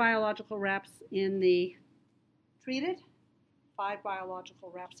 5 biological reps in the treated, 5 biological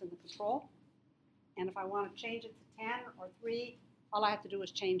reps in the control. And if I want to change it to 10 or 3, all I have to do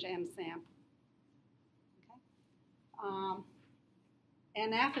is change n-samp. Okay?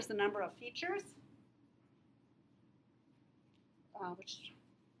 NF is the number of features. which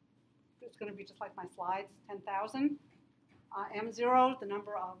is going to be just like my slides, 10,000. M0, the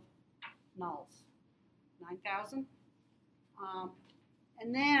number of nulls, 9,000.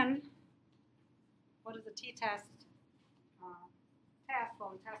 And then, what is the t-test test?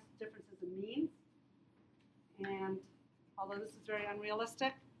 Well, it tests differences in means. And although this is very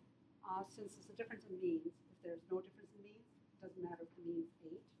unrealistic, since there's a difference in means, if there's no difference in means, it doesn't matter if the mean is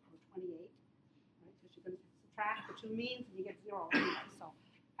 8 or 28, right? Because you're going to subtract the two means and you get 0 anyway. So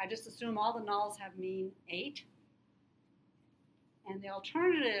I just assume all the nulls have mean 8. And the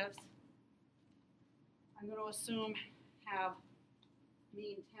alternatives, I'm going to assume have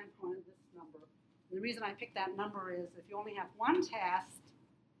mean 10 point this number. And the reason I picked that number is if you only have one test,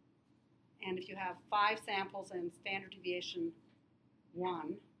 and if you have 5 samples and standard deviation 1, I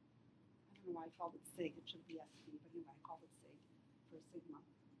don't know why I called it sig, it should be SC, but anyway, I called it sig for sigma.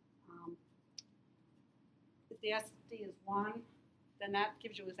 If the SD is 1, then that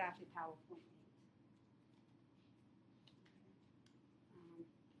gives you exactly power 0.8.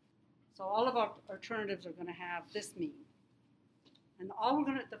 So all of our alternatives are going to have this mean. And all we're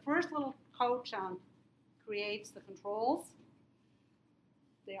going to, the first little code chunk creates the controls.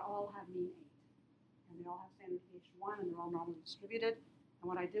 They all have mean 8. And they all have standard deviation 1, and they're all normally distributed. And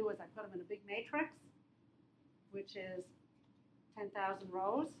what I do is I put them in a big matrix, which is 10,000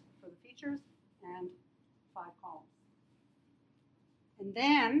 rows for the features and 5 columns. And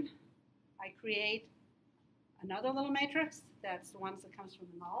then I create another little matrix. That's the ones that comes from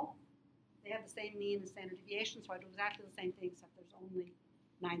the null. They have the same mean and standard deviation, so I do exactly the same thing, except there's only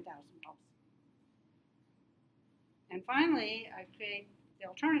 9,000 rows. And finally, I create the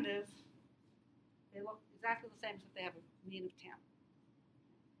alternatives. They look exactly the same, except they have a mean of 10.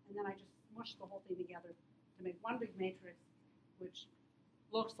 And then I just smush the whole thing together to make one big matrix, which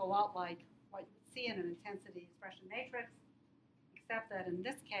looks a lot like what you would see in an intensity expression matrix, except that in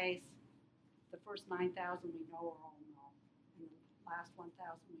this case, the first 9,000 we know are all null, and the last 1,000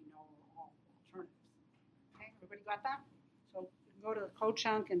 we know are all alternatives. Okay, everybody got that? So you can go to the code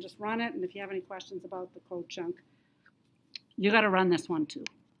chunk and just run it, and if you have any questions about the code chunk, you got to run this one too.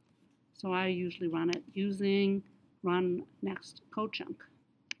 So I usually run it using run next code chunk.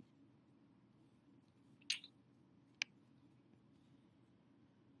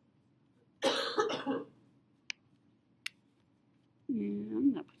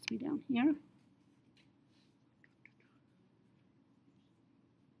 And that puts me down here.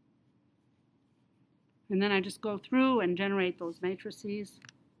 And then I just go through and generate those matrices.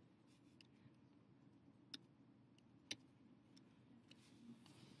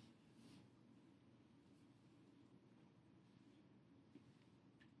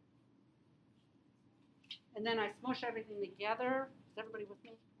 And then I smush everything together. Is everybody with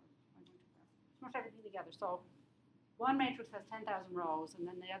me? Smush everything together. So one matrix has 10,000 rows, and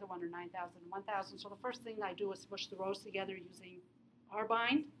then the other one are 9,000 and 1,000. So the first thing I do is smush the rows together using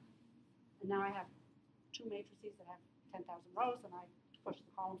R-bind. And now I have 2 matrices that have 10,000 rows, and I push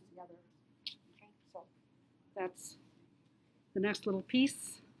the columns together. Okay, so that's the next little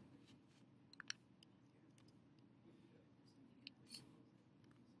piece.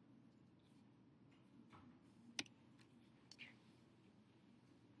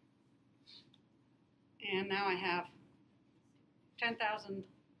 And now I have 10,000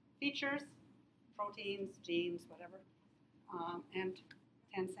 features, proteins, genes, whatever, and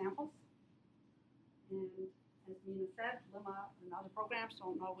 10 samples. And as Nina said, Lemma and other programs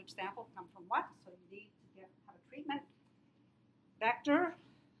don't know which sample come from what, so you need to have a treatment vector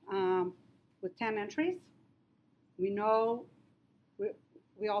with 10 entries. We know,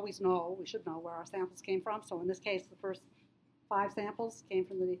 we always know, we should know where our samples came from. So in this case, the first 5 samples came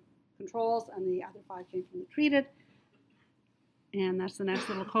from the controls, and the other 5 came from the treated. And that's the next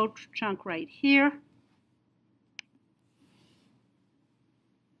little code chunk right here.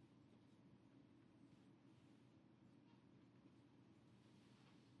 I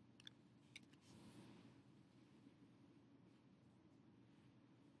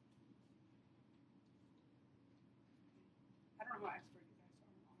don't know how expert you guys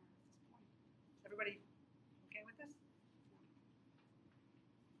are at this point. Is everybody okay with this?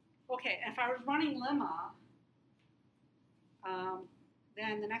 Okay, if I was running Lemma,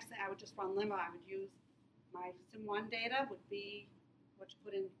 then the next thing I would just run Lemma. I would use my Sim1 data would be what you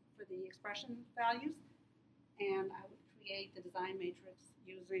put in for the expression values, and I would create the design matrix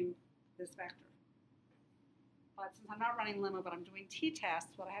using this vector. But since I'm not running Lemma, but I'm doing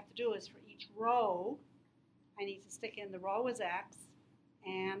t-tests, what I have to do is for each row, I need to stick in the row as X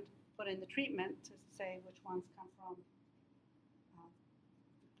and put in the treatment to say which ones come from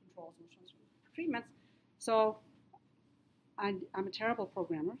controls and which ones from treatments. So I'm a terrible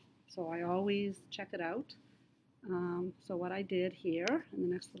programmer, so I always check it out. So what I did here in the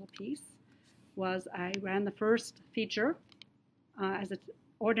next little piece was I ran the first feature as an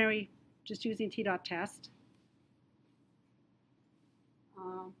ordinary, just using t-dot test.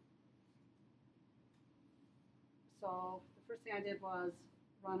 So the first thing I did was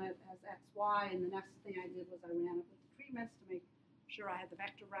run it as xy, and the next thing I did was I ran it with the treatments to make sure I had the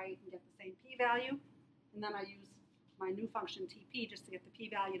vector right and get the same p-value. And then I used my new function tp just to get the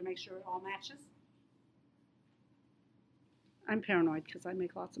p-value to make sure it all matches. I'm paranoid because I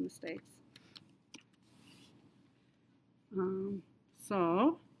make lots of mistakes.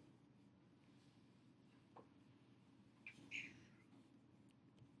 So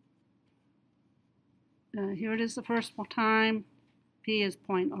here it is the first time. P is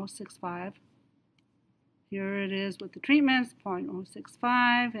 0.065. Here it is with the treatments,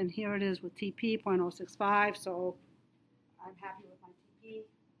 0.065, and here it is with TP, 0.065. So I'm happy with my TP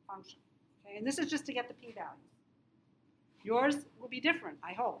function. Okay, and this is just to get the p-values. Yours will be different,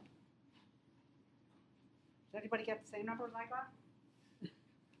 I hope. Does anybody get the same number as I got?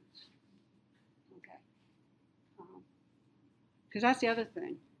 Okay. Because that's the other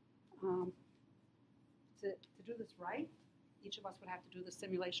thing. To do this right, each of us would have to do the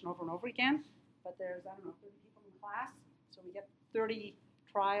simulation over and over again. But there's, I don't know, 30 people in the class, so we get 30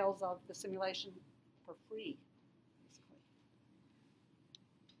 trials of the simulation for free, basically.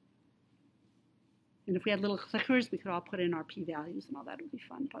 And if we had little clickers, we could all put in our p-values and all that. It would be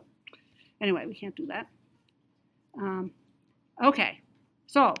fun. But anyway, we can't do that. Okay,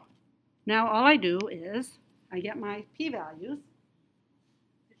 so now all I do is I get my p-values.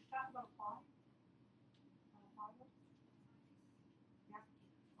 Did you talk about apply? Yeah.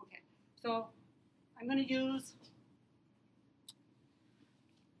 Okay, so I'm going to use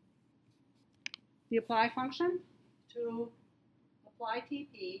the apply function to apply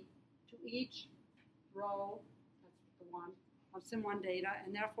TP to each row, that's the one, of Sim1 data,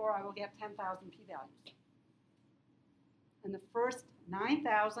 and therefore I will get 10,000 p-values. And the first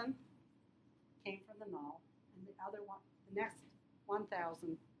 9,000 came from the null, and the other one, the next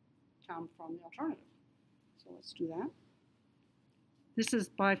 1,000 come from the alternative. So let's do that. This is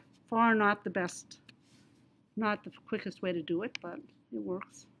by far not the best, not the quickest way to do it, but it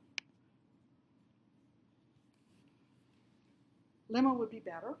works. Lemma would be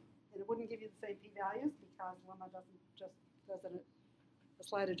better, and it wouldn't give you the same p-values because lemma does a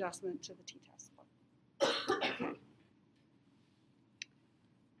slight adjustment to the t-test. Okay.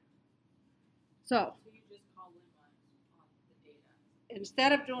 So you just call lemma on the data.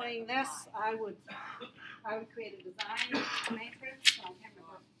 Instead of doing this, I would create a design matrix. I can't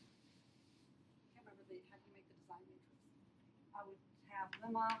remember how do you make the design matrix. I would have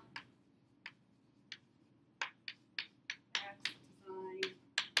lemma x design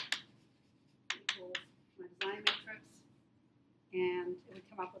equals my design matrix, and it would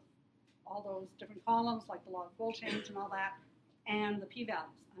come up with all those different columns like the log fold change and all that, and the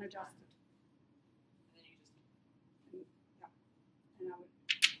p-values unadjusted. And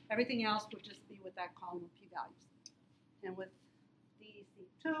everything else would just be with that column of p-values. And with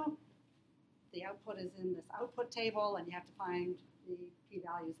DEC2, the output is in this output table, and you have to find the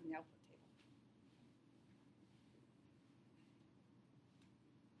p-values in the output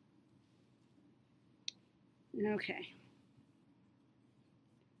table. Okay.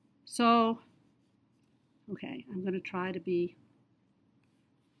 So, okay, I'm going to try to be,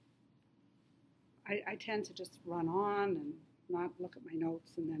 I tend to just run on and not look at my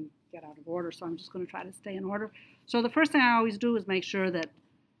notes and then get out of order, so I'm just going to try to stay in order. So the first thing I always do is make sure that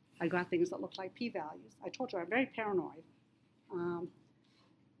I got things that look like p-values. I told you I'm very paranoid. And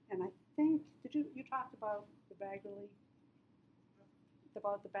I think, you talked about the Baggerly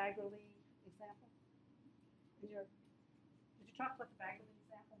example? Did you talk about the Baggerly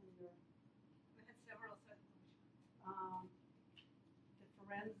example in your? We had several sessions. The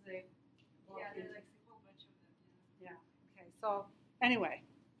forensic. Yeah, there's like a whole bunch of them. Yeah. Okay. So anyway,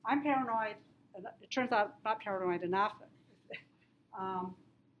 I'm paranoid. It turns out not paranoid enough.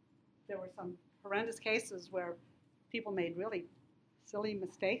 There were some horrendous cases where people made really silly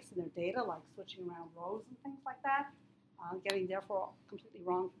mistakes in their data, like switching around rows and things like that, getting therefore completely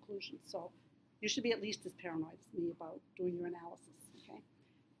wrong conclusions. So you should be at least as paranoid as me about doing your analysis.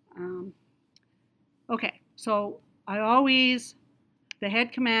 Okay. Okay. So I always. The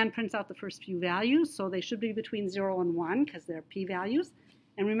head command prints out the first few values, so they should be between 0 and 1 because they're p-values.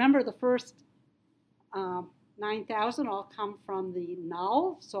 And remember, the first 9,000 all come from the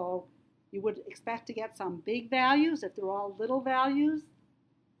null, so you would expect to get some big values. If they're all little values,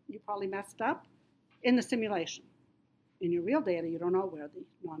 you probably messed up in the simulation. in your real data, you don't know where the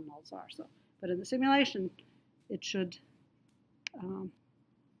non-nulls are. So, but in the simulation, it should run.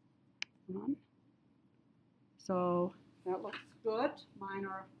 So that looks good. Mine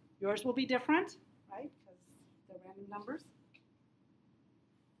are, yours will be different, right? Because they're random numbers.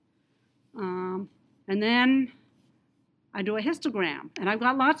 And then I do a histogram. And I've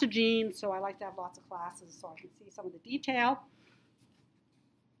got lots of genes, so I like to have lots of classes so I can see some of the detail.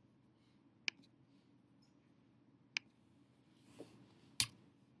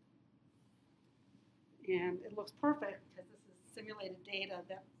 And it looks perfect because this is simulated data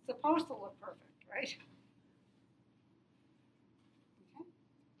that's supposed to look perfect, right? Okay.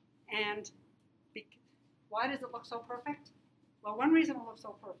 And why does it look so perfect? Well, one reason it looks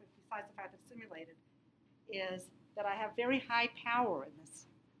so perfect, besides the fact that it's simulated, is that I have very high power in this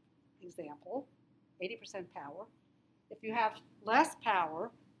example, 80% power. If you have less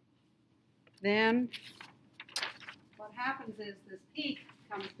power, then what happens is this peak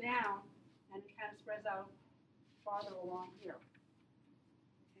comes down and it kind of spreads out farther along here.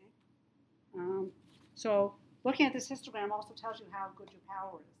 Okay? So looking at this histogram also tells you how good your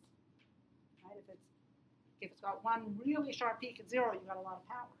power is. Right? If it's got one really sharp peak at 0, you've got a lot of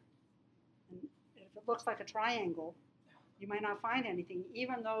power. And if it looks like a triangle, you might not find anything,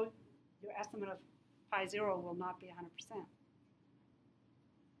 even though your estimate of pi 0 will not be 100%.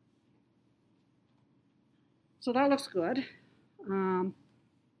 So that looks good.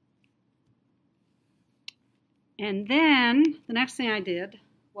 And then the next thing I did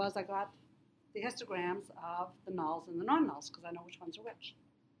was I got the histograms of the nulls and the non-nulls because I know which ones are which.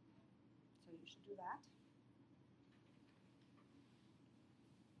 So you should do that.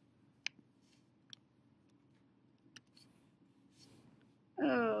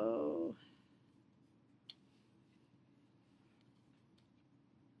 Oh.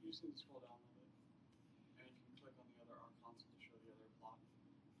 You just need to scroll down a little bit, and you can click on the other R console to show the other plot.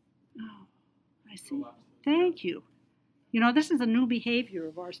 Oh, I see. Thank you. You know, this is a new behavior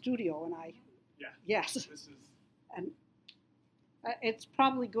of our studio, and I. Yeah. Yes. This is. And it's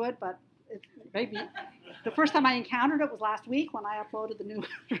probably good, but it maybe the first time I encountered it was last week when I uploaded the new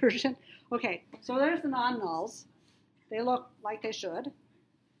version. Okay, so there's the non-nulls. They look like they should.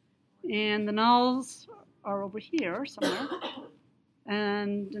 And the nulls are over here somewhere.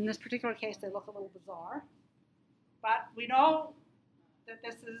 And in this particular case, they look a little bizarre. But we know that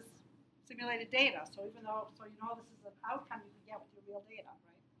this is simulated data. So even though, so you know this is an outcome you can get with your real data,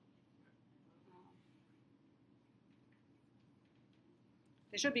 right?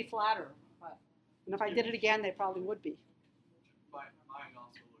 They should be flatter, but and if I did it again, they probably would be. Mine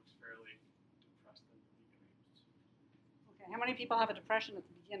also looks fairly depressed in the beginning. Okay, how many people have a depression at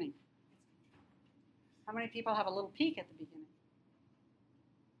the beginning? How many people have a little peak at the beginning?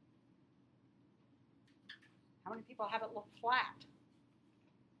 How many people have it look flat?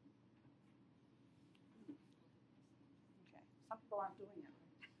 Okay, some people aren't doing it.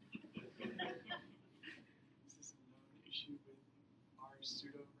 Is this a known issue with our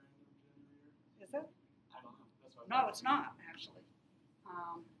pseudo-random generator? Is it? I don't know. That's what No, it's not, actually.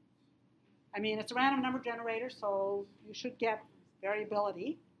 I mean, it's a random number generator, so you should get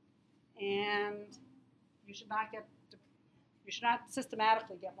variability, and you should not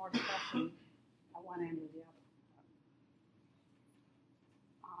systematically get more depression at one end or the other.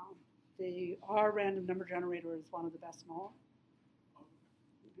 The R random number generator is one of the best in all.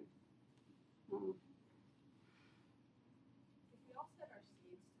 If we all set our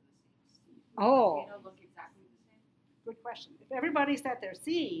seeds to the same seed, Oh. it'll look exactly the same. Good question. If everybody set their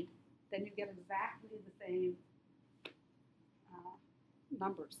seed, then you get exactly the same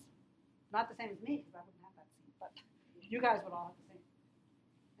numbers. Not the same as me, because I wouldn't have that seed, but you guys would all have the same.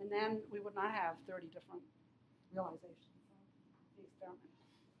 And then we would not have 30 different realizations of the experiment.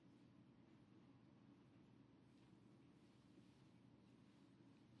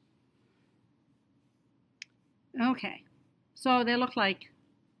 Okay, so they look like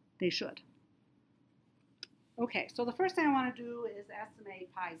they should. Okay, so the first thing I want to do is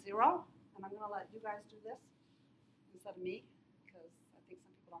estimate pi 0, and I'm going to let you guys do this instead of me, because I think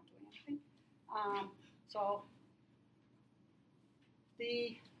some people aren't doing anything. So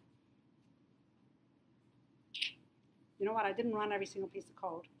you know what, I didn't run every single piece of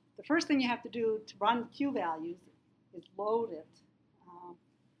code. The first thing you have to do to run Q values is load it. So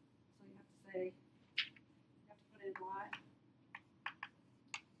you have to say, you have to put in y.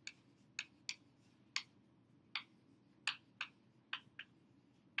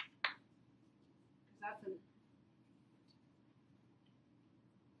 That's an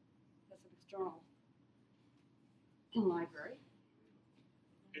external library.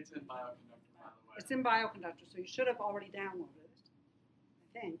 It's in bioconductor, by the way. It's in Bioconductor, so you should have already downloaded it.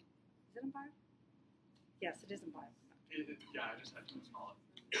 I think. Is it in Bio? Yes, it is in Bioconductor. Yeah, I just had to install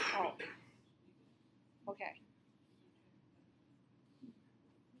it. Oh. Okay.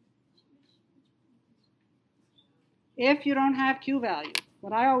 If you don't have Q value,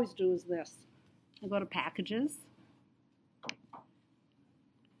 what I always do is this. I go to Packages,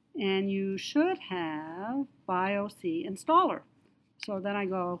 and you should have BioC installer. So then I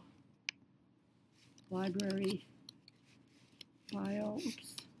go Library, BioC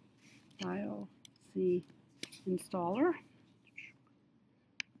installer.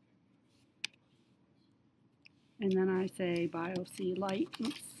 And then I say BioC Lite.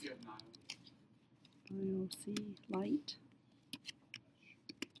 Oops. You have 9. BioC Lite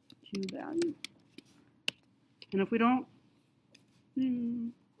Q value. And if we don't,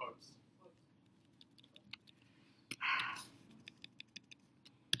 Quotes.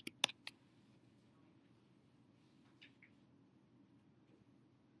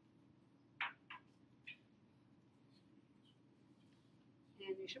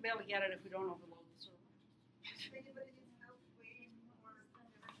 and you should be able to get it if we don't overload the server. If anybody needs help waiting or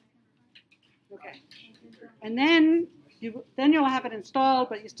Okay. And then you'll have it installed,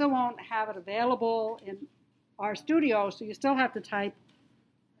 but you still won't have it available in our studio, so you still have to type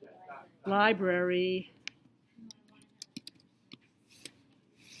library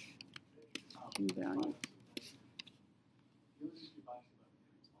Q value.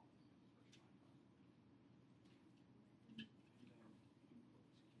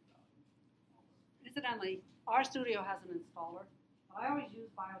 Incidentally, our studio has an installer, but I always use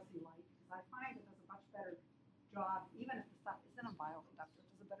BioC Lite because I find it does a much better job, even if the stuff isn't a Bioconductor, it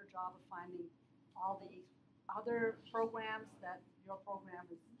does a better job of finding all the other programs that your program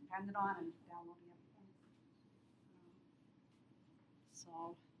is dependent on and downloading everything.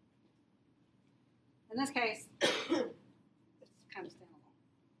 So, in this case, it's kind of standalone.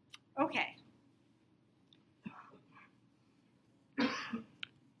 Okay.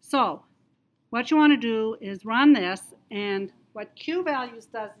 So, what you want to do is run this, and what Q values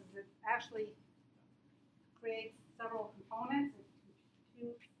does is it actually creates several components. It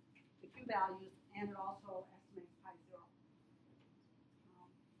computes the Q values, and it also estimates pi 0.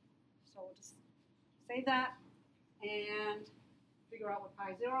 So we'll just save that and figure out what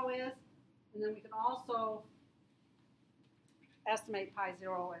pi 0 is, and then we can also estimate pi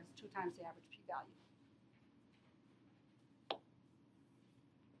 0 as 2 times the average p-value.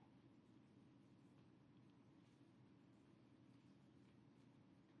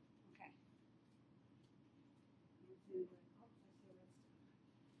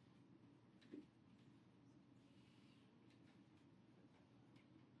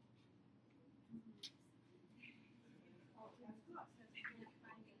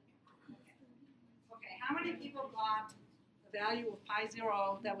 Okay, how many people got the value of pi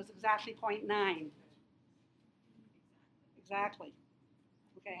 0 that was exactly 0.9? Exactly.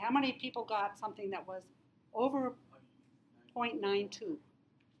 Okay, how many people got something that was over 0.92?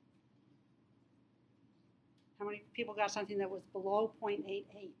 How many people got something that was below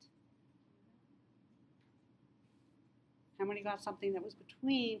 0.88? How many got something that was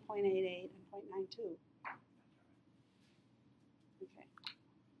between 0.88 and 0.92? Okay,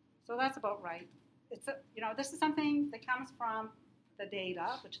 so that's about right. It's this is something that comes from the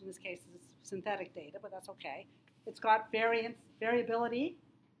data, which in this case is synthetic data, but that's okay. It's got variability,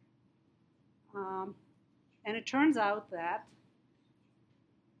 and it turns out that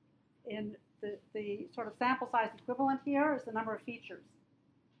in the sort of sample size equivalent here is the number of features.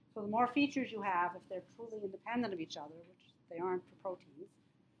 So the more features you have, if they're truly independent of each other, which they aren't for proteins,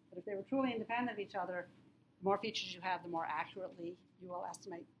 but if they were truly independent of each other, the more features you have, the more accurately you will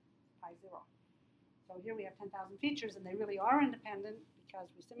estimate pi 0. So here we have 10,000 features, and they really are independent because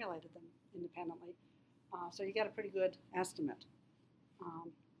we simulated them independently. So you get a pretty good estimate.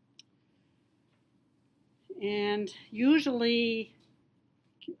 And usually,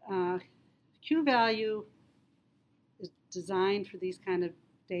 Q value is designed for these kind of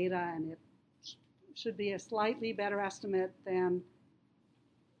data, and it should be a slightly better estimate than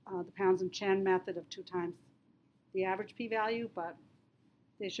the Pounds and Chen method of 2 times the average p-value, but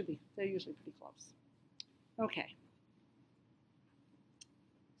they're usually pretty close. Okay.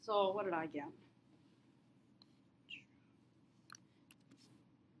 So what did I get?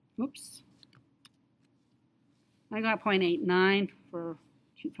 Oops. I got 0.89 from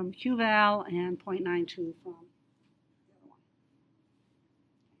QVal and 0.92 from the other one.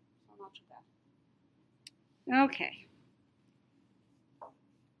 So not too bad. Okay.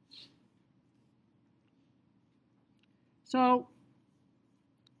 So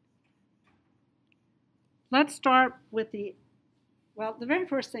let's start with the very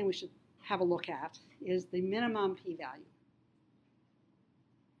first thing we should have a look at is the minimum p-value.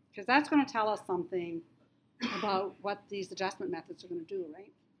 Because that's going to tell us something about what these adjustment methods are going to do,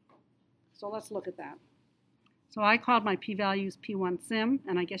 right? So let's look at that. So I called my p-values P1 sim,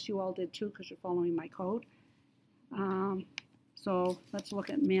 and I guess you all did too because you're following my code. So let's look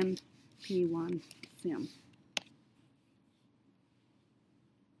at min P1 sim.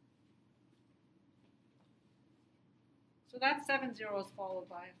 So that's 7 zeros followed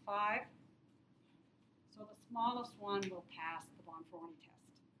by a 5. So the smallest one will pass the Bonferroni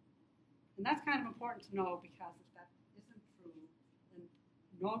test. And that's kind of important to know because if that isn't true, then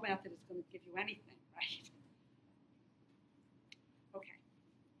no method is going to give you anything, right? Okay.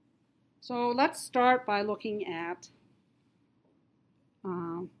 So let's start by looking at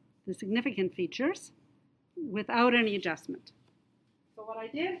the significant features without any adjustment. So what I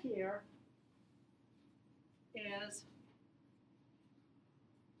did here is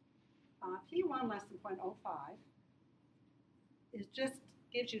P1 less than 0.05 is just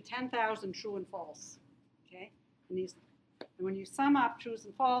gives you 10,000 true and false, okay? And when you sum up trues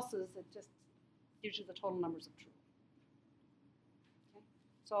and falses, it just gives you the total numbers of true. Okay?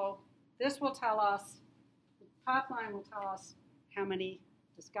 So this will tell us, the top line will tell us how many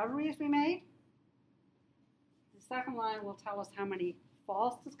discoveries we made. The second line will tell us how many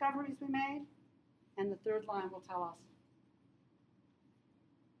false discoveries we made. And the third line will tell us,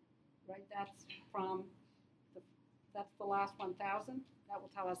 right, that's the last 1,000. That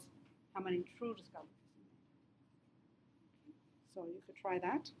will tell us how many true discoveries we made. So you could try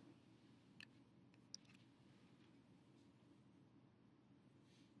that.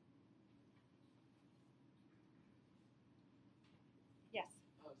 Yes?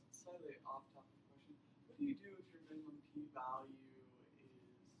 Slightly off-topic question. What do you do if your minimum p-value is, I forget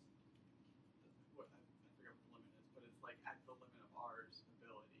what the limit is, but it's like at the limit of R's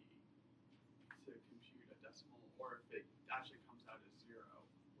ability to compute a decimal, or if it actually comes out as 0?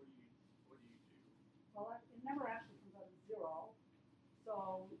 What do you do? Well, it never actually comes out as 0.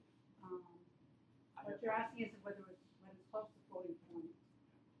 So what you're asking is whether it's when it's close to floating point.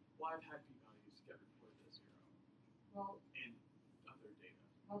 Well, I've had p-values get reported as 0 Well, in other data.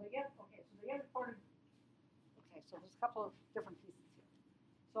 well, they get reported. Okay, so there's a couple of different pieces here.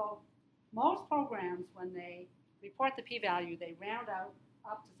 So most programs, when they report the p-value, they round out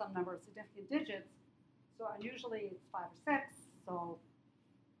up to some number of significant digits. So usually it's 5 or 6. So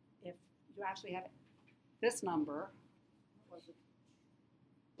if you actually have this number, what was it?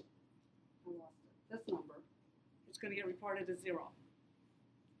 I lost it. This number, it's going to get reported as 0.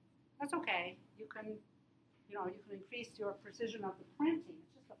 That's okay. You can increase your precision of the printing.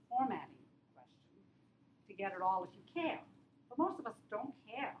 It's just a formatting question to get it all if you care. But most of us don't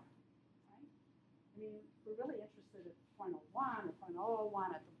care, right? I mean, we're really interested at 0.01 or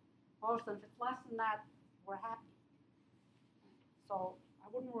 0.001 at the most, and if it's less than that, we're happy. So I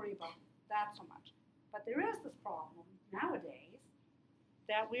wouldn't worry about that so much. But there is this problem nowadays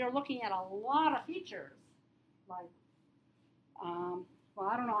that we are looking at a lot of features, like, well,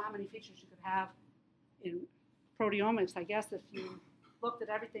 I don't know how many features you could have in proteomics. I guess if you looked at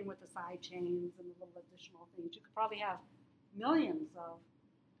everything with the side chains and the little additional things, you could probably have millions of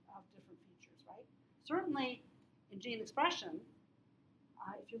different features, right? Certainly in gene expression,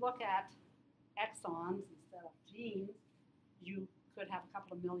 if you look at exons instead of genes, you could have a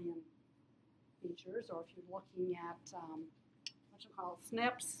couple of million features, or if you're looking at what you call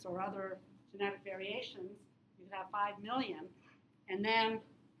SNPs or other genetic variations, you could have 5 million. And then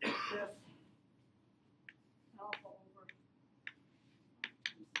this alpha over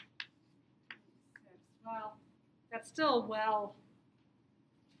 6. Well, that's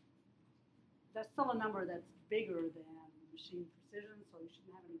still a number that's bigger than machine precision, so you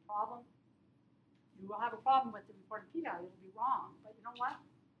shouldn't have any problem. You will have a problem with the reported p-value. It will be wrong. But you know what?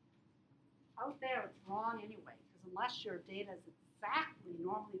 Out there, it's wrong anyway, because unless your data is exactly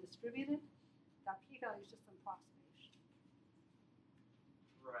normally distributed, that p-value is just an approximation.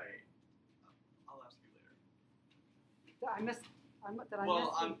 Right. I'll ask you later. Did I miss?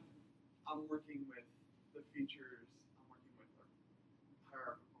 Well, I'm working with the features. I'm working with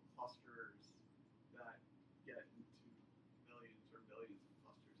hierarchical clusters that get into millions or billions of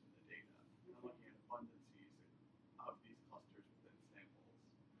clusters in the data. And I'm looking at abundances of these clusters within samples.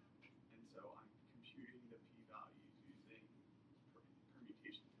 And so I'm computing the p-values using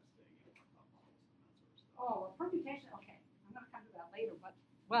permutation testing and Markov models and that sort of stuff. Oh, well, permutation. Okay, I'm going to come to that later. But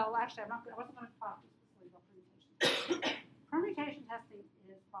well, actually, I wasn't going to talk specifically about permutation. Permutation testing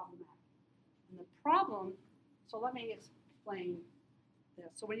is problematic. And the problem, so let me explain this.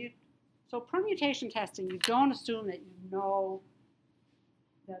 So So permutation testing, you don't assume that you know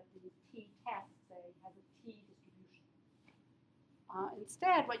that the t-test, say, has a t-distribution.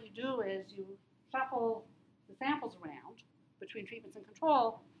 Instead, what you do is you shuffle the samples around between treatments and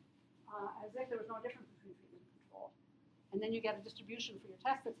control as if there was no difference between treatment and control. And then you get a distribution for your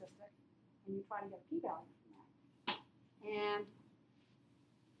test statistic, and you try to get a p-value from that. And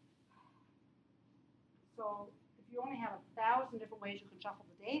so if you only have 1,000 different ways you can shuffle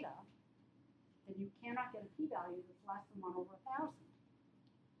the data, then you cannot get a p-value that's less than 1 over 1,000.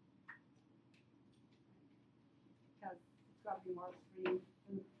 Because it's got to be more extreme.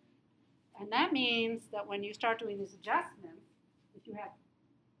 And that means that when you start doing these adjustments, if you're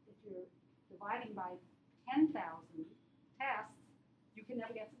dividing by 10,000 tests, you can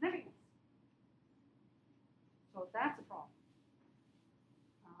never get significance. So that's a problem.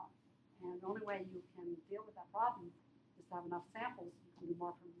 And the only way you can deal with that problem is to have enough samples, you can do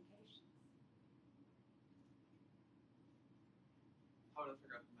more permutations. How would I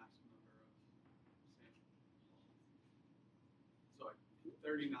figure out the maximum number of samples? So like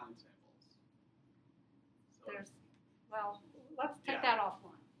 39 samples. So Well, let's take Yeah. that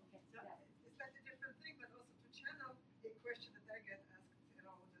offline. Okay. So Yeah. it's like a different thing, but also to channel a question that I get asked,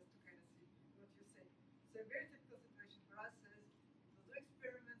 just to kind of see what you say. So a very typical situation for us is we'll do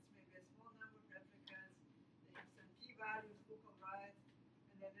experiments, maybe a small number of replicas, they have some p-values, look all right,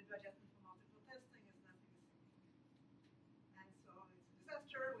 and then they do adjustment for multiple testing as nothing is significant. And so it's a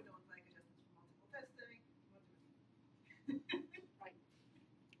disaster, we don't like adjustments for multiple testing, what do we do? Right.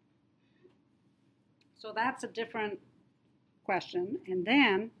 So that's a different question. And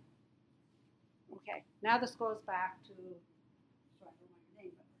then, okay, now this goes back to, sorry, I don't know your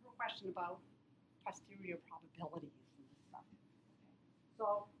name, but her question about posterior probabilities and this stuff. Okay.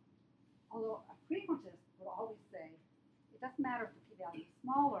 So, although a frequentist would always say, it doesn't matter if the p-value is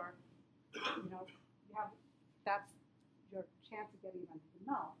smaller, that's your chance of getting them to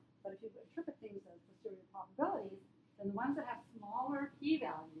null. But if you interpret things as posterior probabilities, then the ones that have smaller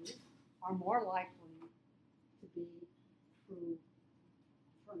p-values are more likely to be true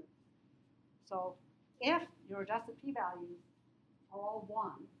alternatives. So if your adjusted p-values are all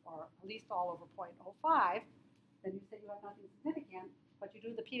 1, or at least all over 0.05, then you say you have nothing significant, but you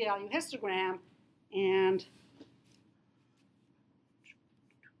do the p-value histogram, and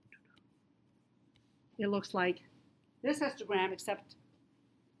it looks like this histogram, except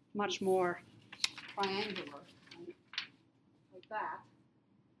much more triangular, right? Like that.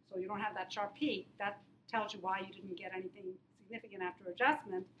 So you don't have that sharp peak. That tells you why you didn't get anything significant after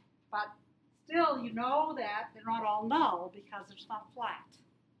adjustment. But still, you know that they're not all null because it's not flat.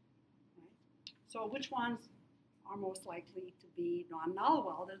 Right? So which ones are most likely to be non-null?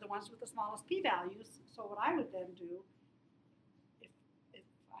 Well, they're the ones with the smallest p-values. So what I would then do, if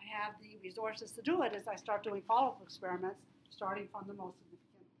I have the resources to do it, is I start doing follow-up experiments, starting from the most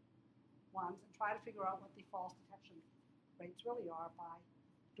significant ones, and try to figure out what the false detection rates really are by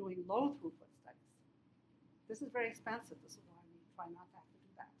doing low throughput studies. This is very expensive. This is why we try not to have to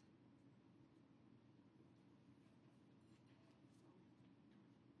do that.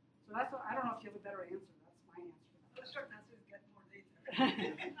 So that's what, I don't know if you have a better answer. That's my answer. The short answer is get more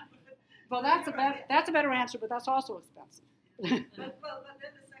data. Well, that's a better answer, but that's also expensive. But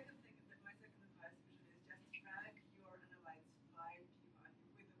then the second thing, my second advice usually is just track your analytes by p-value with or without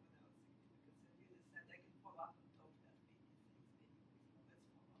significance. And you said I can follow up on top that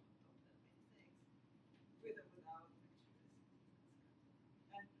many things. Let's follow up on top that many things with or without actually significance.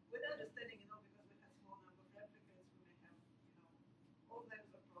 And with understanding, because we have small number of replicates, we may have, all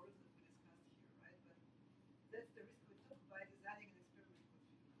levels of problems that we discussed here, right? But that's the risk we took by designing an experiment with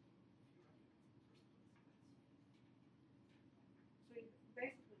few replicates in the first place. So you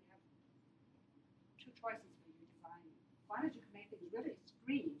basically have two choices when you're designing. One is you can make things really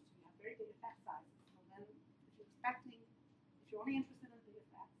extreme, so you have very big effect sizes. So then if you're only interested in big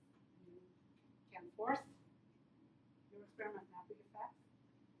effects, you can force your experiment to have big effects.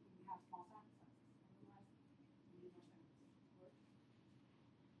 You can have small sample sizes. Otherwise, you need more samples.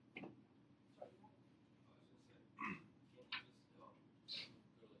 Sorry, I was just say, can't you just go like a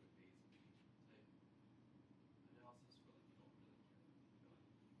phase type analysis where like you don't really care about it, you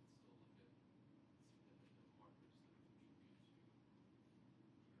can still look at significant markers that contribute to your response?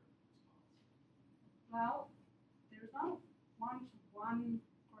 well, there's no one-to-one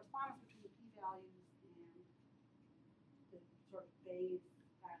correspondence between the p-values and the sort of phase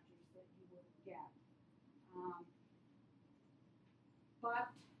factors that you would get.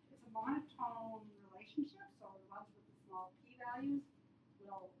 But it's a monotone relationship, so the ones with the small p-values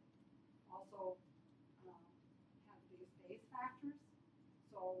will also have the biggest phase factors.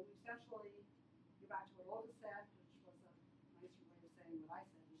 So So essentially, you're back to what Olga said, which was a nicer way of saying what I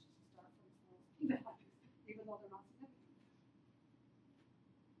said, which is to start from the smallest p-values, even though they're not significant.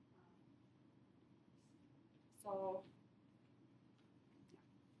 So,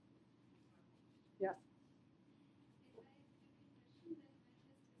 yeah. Yes.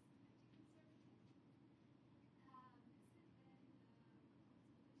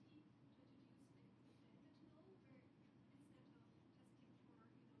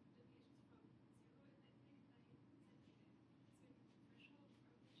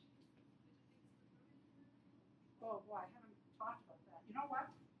 Oh boy, I haven't talked about that. You know what?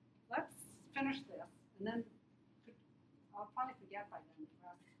 Let's finish this, and then I'll probably forget by then to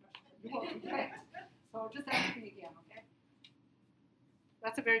ask this question. You won't forget. So just ask me again, okay?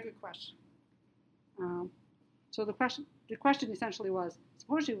 That's a very good question. So the question essentially was: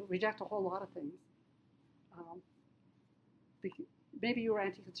 suppose you reject a whole lot of things. Maybe you were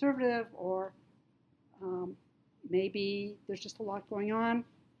anti-conservative, or maybe there's just a lot going on.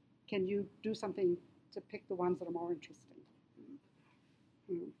 Can you do something to pick the ones that are more interesting?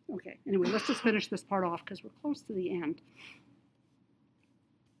 Okay, anyway, let's just finish this part off because we're close to the end.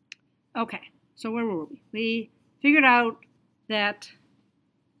 Okay, so where were we? We figured out that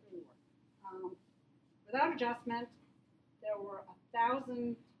without adjustment, there were 1,000,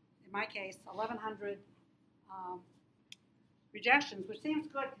 in my case, 1,100 rejections, which seems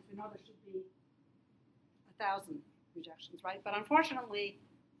good because we know there should be 1,000 rejections, right? But unfortunately,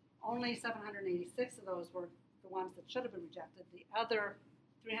 only 786 of those were the ones that should have been rejected. The other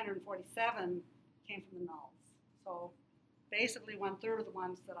 347 came from the nulls. So basically 1/3 of the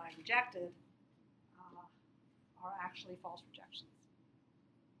ones that I rejected are actually false rejections.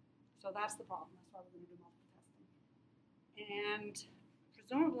 So that's the problem. That's why we're going to do multiple testing. And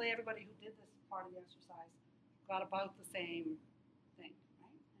presumably everybody who did this part of the exercise got about the same thing,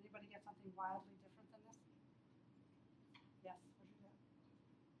 right? Anybody get something wildly different than this? Yes, what did you get?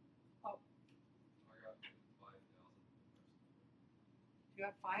 Oh. I got 5,000. You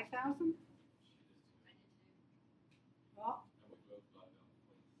got 5,000? Well, And we both got about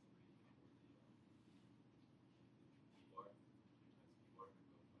 0.3 for the PR.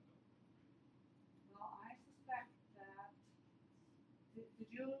 well, I suspect that. Did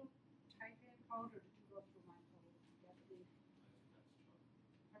you type in code or did you go through my code to get the?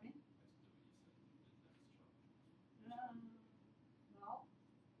 Pardon me? Well,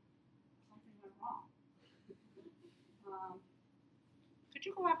 something went wrong. Could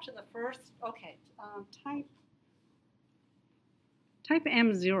you go up to the first? Okay, type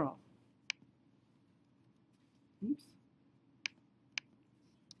M0. Oops.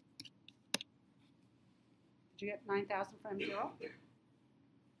 Did you get 9,000 for M0?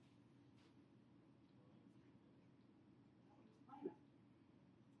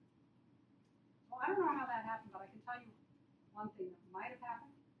 Well, I don't know how that happened, but I can tell you one thing that might have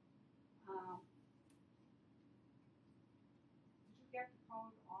happened. Did you get the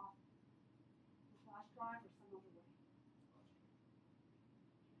code off the flash drive or some other way?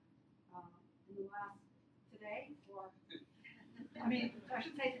 In the last, today, or, I mean, I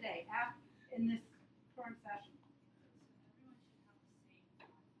should say today, in this current session.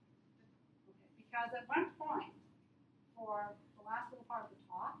 Okay, because at one point, for the last little part of the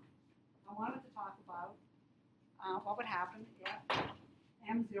talk, I wanted to talk about what would happen if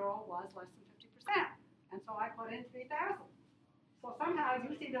M0 was less than 50%. And so I put in 3,000. So somehow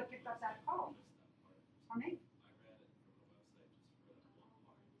you seem to have picked up that code. Pardon me?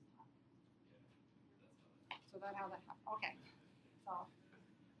 So that's how that happened. Okay. So.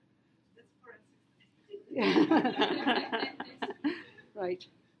 Right.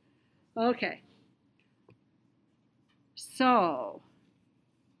 Okay. So.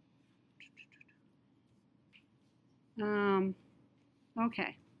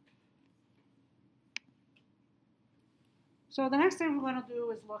 Okay. So the next thing we're going to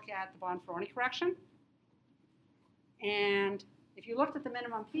do is look at the Bonferroni correction. And if you looked at the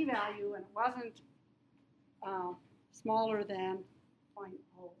minimum p-value and it wasn't smaller than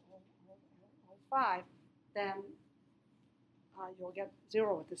 0.0005, then you'll get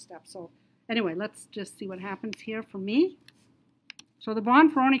 0 at this step. So anyway, let's just see what happens here for me. So the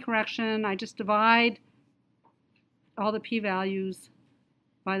Bonferroni correction, I just divide all the p-values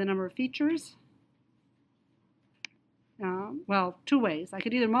by the number of features. Well, two ways. I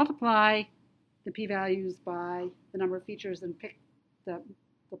could either multiply the p-values by the number of features and pick the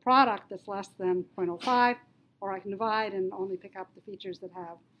product that's less than 0.05, or I can divide and only pick up the features that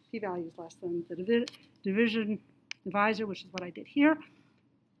have p-values less than the divisor, which is what I did here.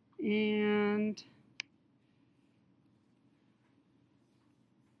 And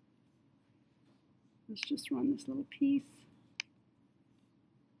Let's just run this little piece.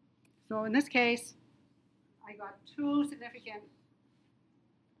 So in this case, I got 2 significant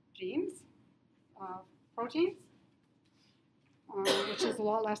genes, proteins, which is a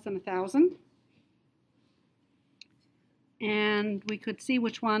lot less than 1,000. And we could see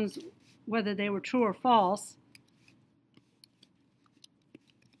which ones, whether they were true or false.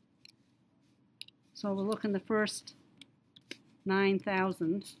 So we'll look in the first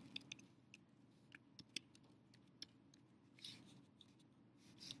 9,000.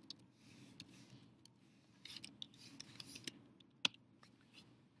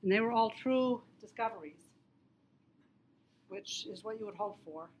 And they were all true discoveries, which is what you would hope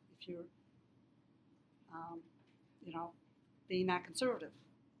for if you're, being that conservative.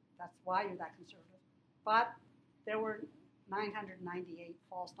 That's why you're that conservative. But there were 998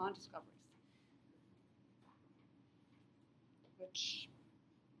 false non-discoveries, which,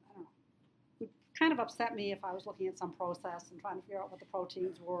 I don't know, would kind of upset me if I was looking at some process and trying to figure out what the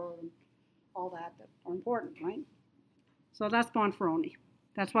proteins were and all that are important, right? So that's Bonferroni.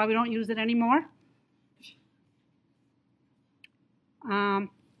 That's why we don't use it anymore. And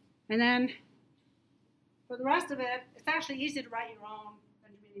then for the rest of it, it's actually easy to write your own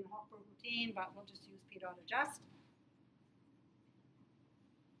Benjamini-Hochberg routine, but we'll just use p.adjust.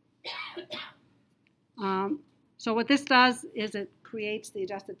 So what this does is it creates the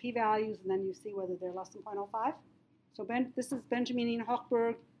adjusted p-values, and then you see whether they're less than 0.05. So this is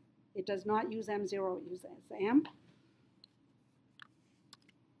Benjamini-Hochberg. It does not use M0, it uses M.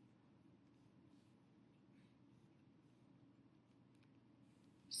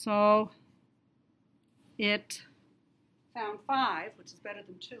 So it found 5, which is better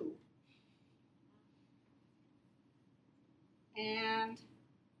than 2. And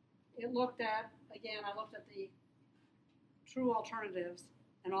it looked at, again, I looked at the true alternatives,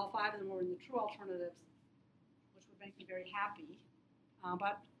 and all 5 of them were in the true alternatives, which would make me very happy.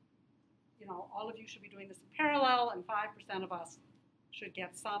 But, all of you should be doing this in parallel, and 5% of us should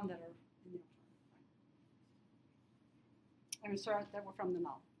get some that are in the alternative. Right? I mean, sorry, that were from the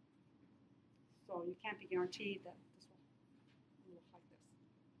null. So you can't be guaranteed that this will look like this.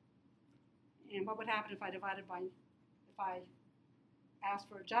 And what would happen if I divided by, if I asked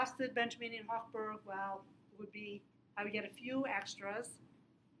for adjusted Benjamini and Hochberg? Well, it would be, I would get a few extras,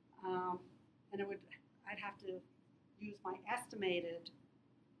 and I'd have to use my estimated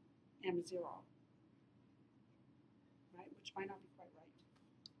M0, right, which might not be quite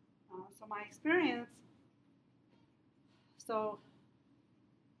right. So my experience, so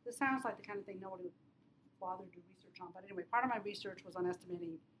this sounds like the kind of thing nobody would bother to do research on, but anyway, part of my research was on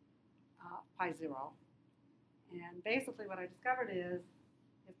estimating pi0. And basically what I discovered is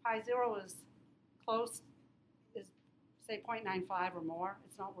if pi0 is close, is say 0.95 or more,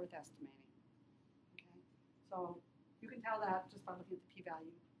 it's not worth estimating. Okay? So you can tell that just by looking at the p-value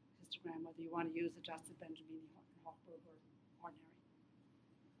histogram, whether you want to use adjusted Benjamini Hochberg or ordinary.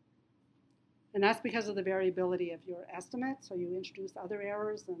 And that's because of the variability of your estimate. So you introduce other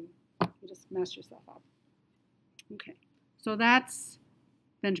errors and you just mess yourself up. Okay, so that's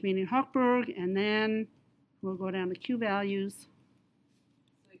Benjamini and Hochberg, and then we'll go down to Q values.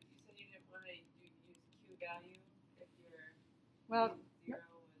 So you said you didn't want to use Q value if your Well, zero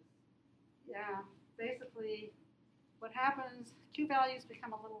was. yeah, basically what happens, Q values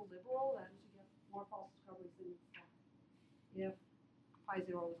become a little liberal, that is you get more false discoveries than you expect if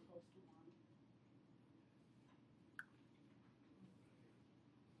pi0 is close to 1.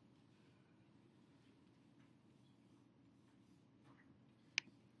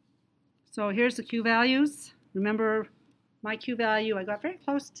 So here's the Q values. Remember my Q value, I got very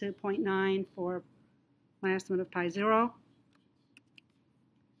close to 0.9 for my estimate of pi0.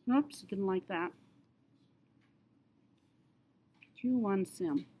 Oops, didn't like that. Q1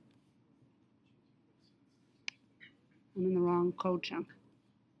 sim. I'm in the wrong code chunk.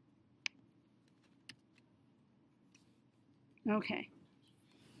 Okay.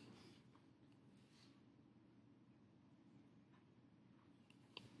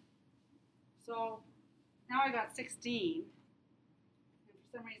 So now I got 16. And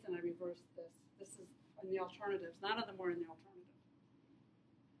for some reason I reversed this. This is in the alternatives. None of them were in the alternative.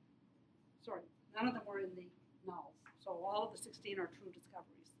 Sorry, none of them were in the nulls. So all of the 16 are true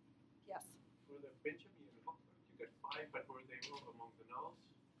discoveries. Yes? For the Benjamin and Hochberg, you got 5, but were they all among the nulls?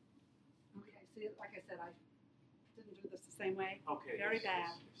 Okay, see, like I said, I didn't do this the same way. Okay. Very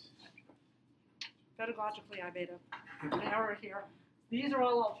bad. Pedagogically, I made an error here. These are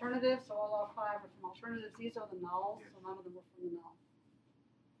all alternatives, so all of 5 are from alternatives. These are the nulls, so none of them were from the null.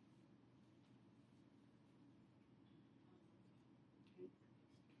 Okay.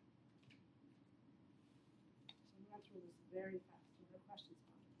 very fast. Are there questions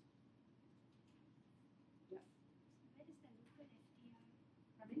about it? Yes. Where is the local FDR?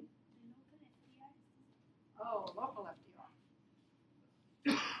 Pardon me? The local FDR is this? Oh, local FDR.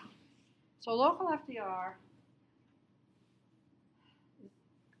 So local FDR is,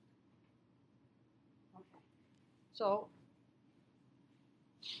 okay. So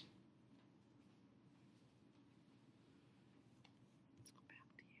let's go back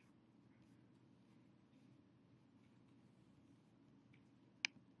to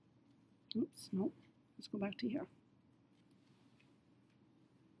here. Oops, no. Let's go back to here.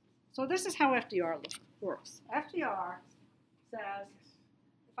 So this is how FDR works. FDR says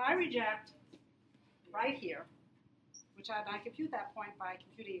if I reject right here, which I compute that point by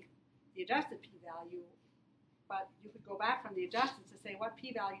computing the adjusted p-value, but you could go back from the adjusted to say what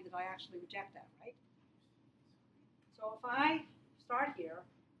p-value did I actually reject at, right? So if I start here,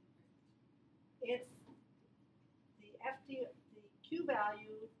 it's the q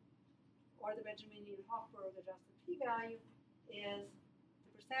value or the Benjaminian-Hochberg adjusted p-value is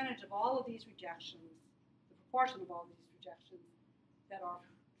the percentage of all of these rejections, the proportion of all these rejections that are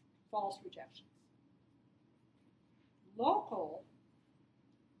false rejections. Local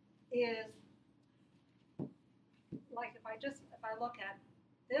is like if I look at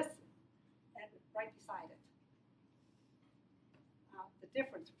this and right beside it, the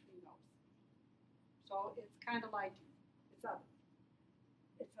difference between those. So it's kind of like it's a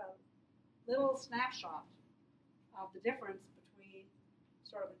little snapshot of the difference between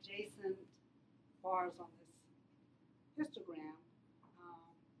sort of adjacent bars on this histogram.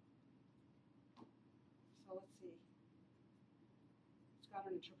 So let's see. It's got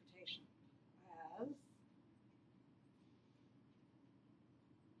an interpretation as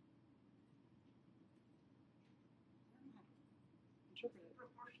interpret it.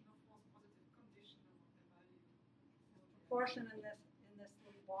 Proportional false positive conditional of the value. Proportion in this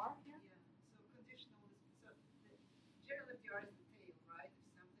little bar here. Yeah. So conditional is so the general FDR is the tail, right? If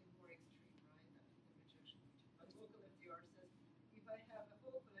something more extreme, right? The rejection. But local FDR says if I have a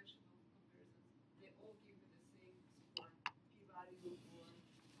whole collection of comparisons, they all give me the same score, p-value or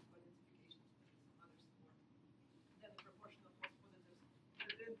identification or some other score. Then the proportional false positives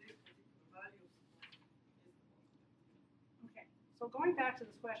within this particular value of score is the local FDR. Okay. So going back to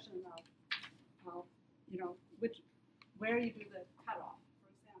this question of where you do the cutoff,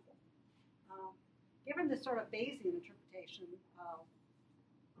 for example, given this sort of Bayesian interpretation of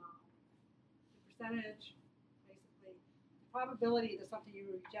the percentage, basically, the probability that something you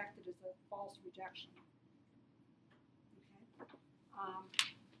rejected is a false rejection.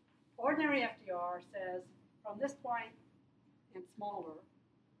 Okay. Ordinary FDR says from this point and smaller,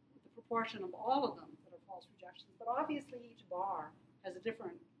 the proportion of all of them that are false rejections, but obviously each bar has a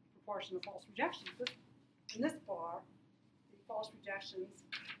different proportion of false rejections. In this bar, the false rejections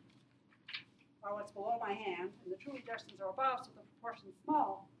are what's below my hand, and the true rejections are above, so the proportion is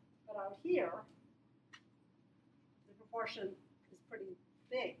small. But out here, the proportion is pretty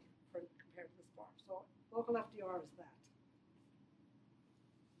big compared to this bar. So local FDR is that.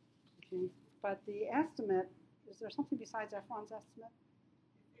 Okay. But the estimate, is there something besides F1's estimate?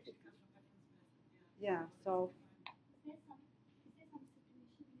 It actually comes from reference method. Yeah, so Is there some situation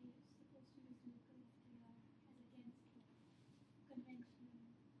where you're supposed to use local FDR as against conventional BH Not method?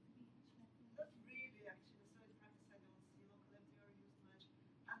 really, actually. So in practice, I don't see local FDR used much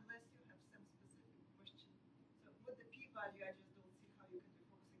unless you have some specific question. So with the p-value, I just don't see how you can be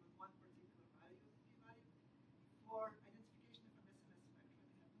focusing on one particular value of the p-value. For identification of an SMS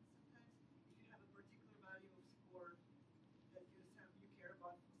spectrum, it happens sometimes. If you have a particular value of score that you care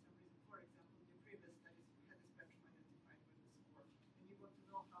about for some reason, for example, in your previous studies, you had a spectrum identified with the score, and you want to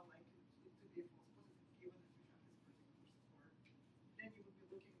know how likely it is to be a false positive given that you have this particular score, then you would be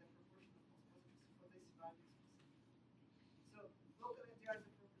looking at the proportion of false positives for this value specifically. So local FDR is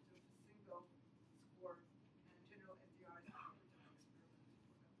a property of a single score, and general FDR is a property of an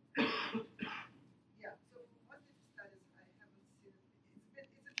experiment. Yeah, so for quantitative studies, I haven't seen it.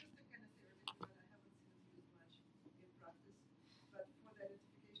 It's interesting kind of theoretically, but I haven't seen it used much in practice. But for the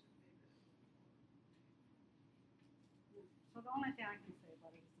identification of data, So the only thing I can say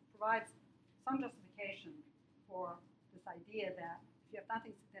about it is it provides some justification for this idea that if you have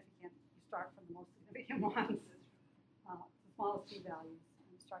nothing significant, you start from the most significant ones, the smallest p-values, and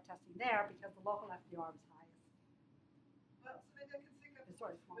you start testing there because the local FDR is highest. well, so maybe I can think of It's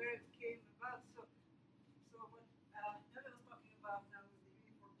sort of small. where it came about. So what Naomi was talking about now is the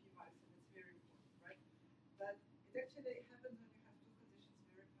uniform p-values, and it's very important, right? But it actually happens when you have two conditions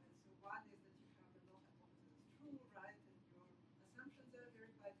verified. So one is that you have the null hypothesis true, right, and your assumptions are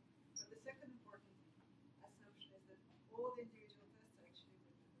verified. But the second important assumption is that all the individual tests are actually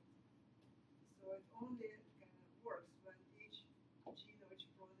independent. So it only kind of works when each gene or each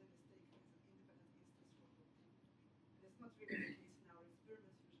protein is taken as an independent instance from the pool. And it's not really the case in our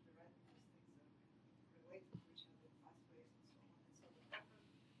experiments usually, right? Because things are kind of related to each other, pathways and so on. And so what Altman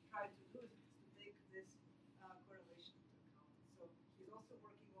tried to do is to take this correlation into account. So he's also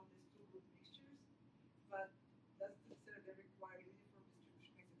working on these two group mixtures, but doesn't necessarily require uniform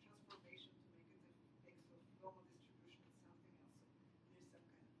distribution. Makes a transformation to make it a mix of normal distribution and something else.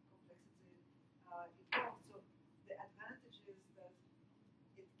 So there's some kind of complexity involved. So the advantage is that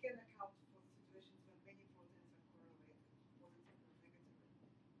it can account for situations when many proteins are correlated, positive or negative.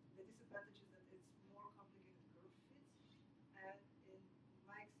 The disadvantage is that it's more complicated curve fits, and in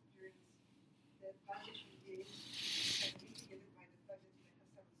my experience, the advantage we gain is mitigated by the fact that you may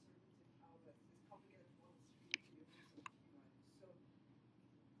have some uncertainty in how these complicated models fit to your mix of p-values.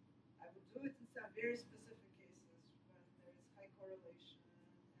 So I would do it in some very specific cases when there is high correlation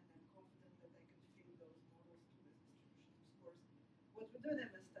and I'm confident that I can fit those models to this distribution of scores. What we do in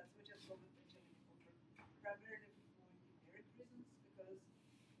MS stats, we just go with primarily for numeric reasons because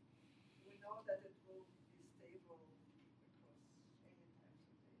we know that it will be stable across any types of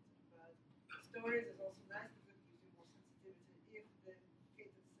data. But stories is also nice because it gives you more sensitivity if the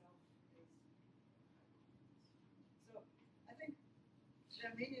fit itself is so I think there are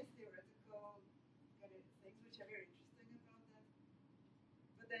many theoretical kind of things which are very interesting about that.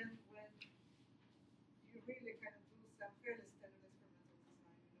 But then when you really kind of do some fairly standard experimental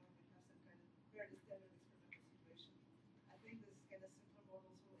design, you have some kind of fairly standard experimental situation, I think this kind of simpler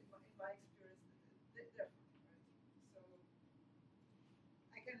models will, in my experience, they're fine, right? So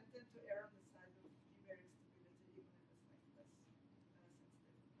I kind of tend to err on the side of numeric stability, even if it's like less sensitive,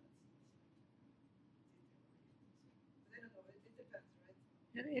 but I don't know, it depends, right?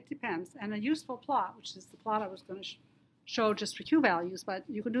 It depends. And a useful plot, which is the plot I was going to show just for Q values, but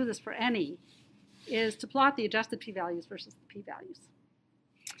you can do this for any, is to plot the adjusted P values versus the P values.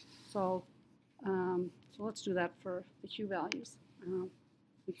 So, so let's do that for the Q values.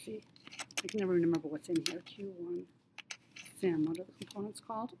 Let's see. I can never remember what's in here. Q1 sim. What are the components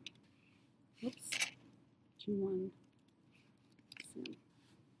called? Oops. Q1 sim.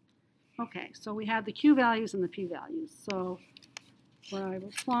 Okay, so we have the Q values and the P values. So what I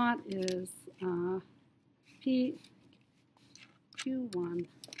will plot is Q1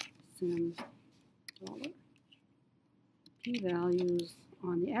 sim dollar, P values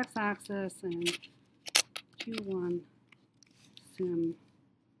on the x-axis and Q1 sim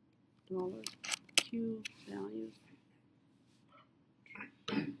dollar Q values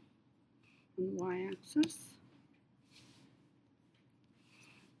on the y-axis.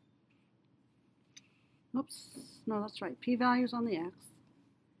 Oops, no, that's right. P values on the x.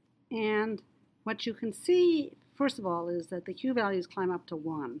 And what you can see, first of all, is that the Q values climb up to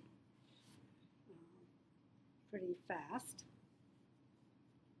 1 pretty fast.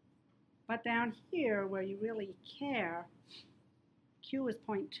 But down here, where you really care, Q is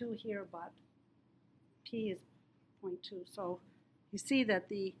 0.2 here, but P is 0.2. So you see that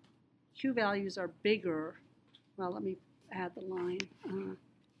the Q values are bigger. Well, let me add the line. Add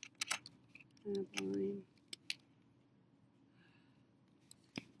line.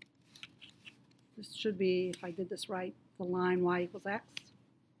 This should be, if I did this right, the line y equals x.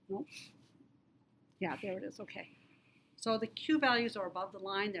 Nope. Yeah, there it is. Okay. So the Q values are above the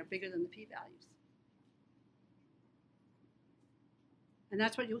line. They're bigger than the P values. And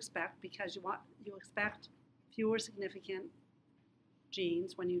that's what you expect because you expect fewer significant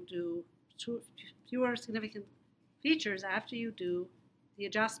genes when you do fewer significant features after you do the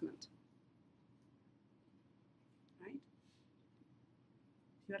adjustment. Right?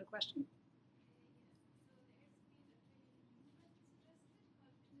 You had a question?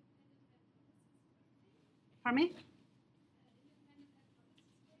 Pardon me?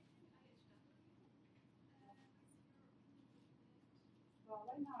 Well,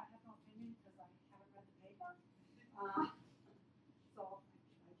 right now I have no opinion because I haven't read the paper. So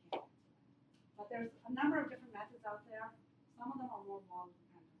I can't. But there's a number of different methods out there. Some of them are more model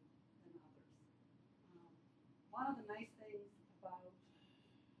dependent than others. One of the nice things about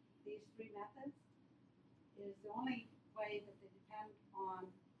these three methods is the only way that they depend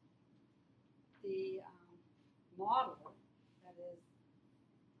on the model, that is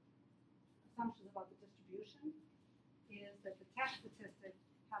assumptions about the distribution, is that the test statistics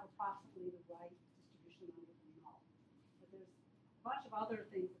have approximately the right distribution under the null. But there's a bunch of other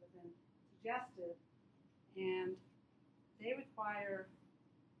things that have been suggested, and they require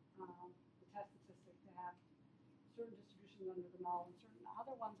the test statistic to have certain distributions under the null and certain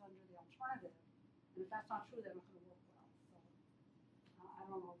other ones under the alternative. And if that's not true, they're not going to work well. I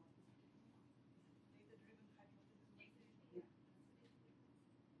don't know. Data-driven hypothesis. Yeah.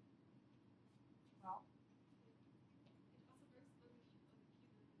 Well,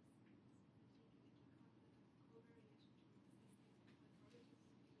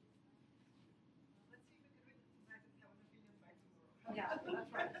 Let's see if we can read it tonight and have an opinion by tomorrow. yeah,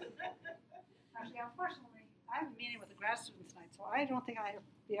 that's right. Actually, unfortunately, I have a meeting with the grad students tonight, so I don't think I'll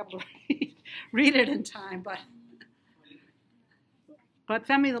be able to read it in time, but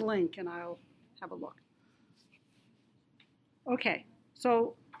send me the link and I'll have a look. Okay,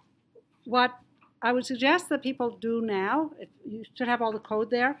 so what I would suggest that people do now, you should have all the code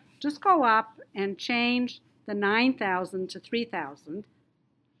there, just go up and change the 9,000 to 3,000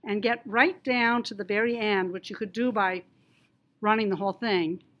 and get right down to the very end, which you could do by running the whole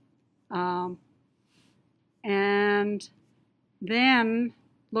thing. And then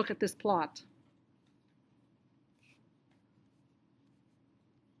look at this plot.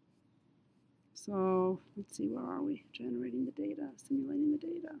 So let's see, where are we? Generating the data, simulating the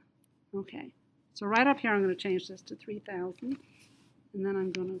data. Okay, so right up here I'm going to change this to 3,000, and then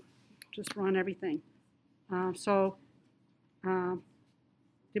I'm going to just run everything.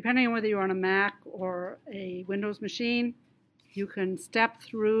 Depending on whether you're on a Mac or a Windows machine, you can step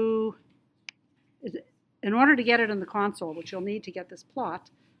through. In order to get it in the console, which you'll need to get this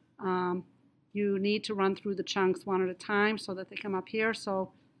plot, you need to run through the chunks one at a time so that they come up here.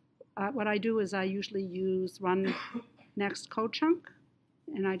 So what I do is I usually use run next code chunk,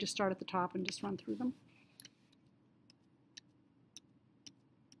 and I just start at the top and just run through them.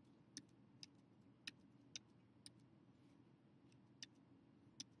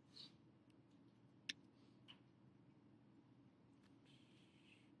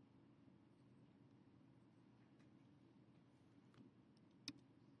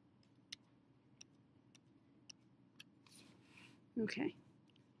 Okay,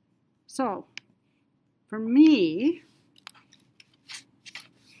 so for me,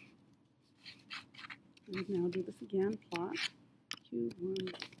 I'll now do this again, plot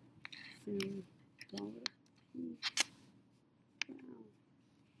Q1 sim dollar P val.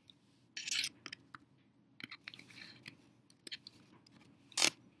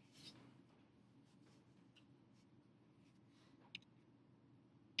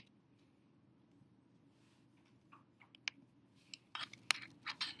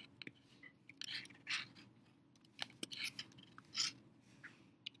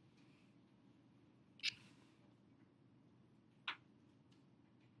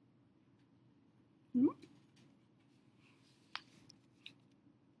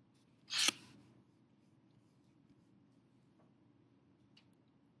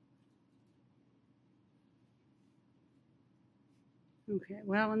 Okay,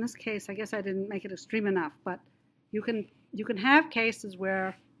 well, in this case, I guess I didn't make it extreme enough, but you can have cases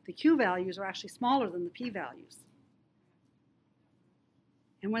where the Q values are actually smaller than the P values.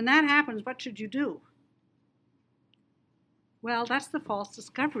 And when that happens, what should you do? Well, that's the false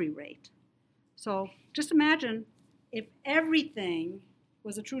discovery rate. So just imagine if everything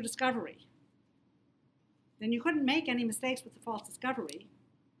was a true discovery, then you couldn't make any mistakes with the false discovery,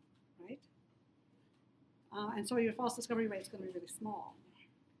 right? And so your false discovery rate is going to be really small.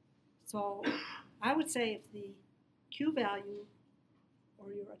 So I would say if the Q value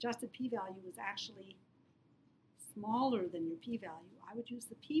or your adjusted P value is actually smaller than your P value, I would use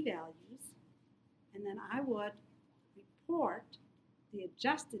the P values, and then I would report the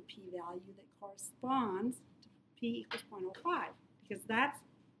adjusted P value that corresponds to P equals 0.05, because that's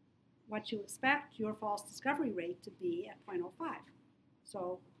what you expect your false discovery rate to be at 0.05.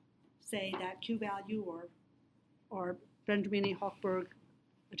 So say that Q value or Benjamini-Hochberg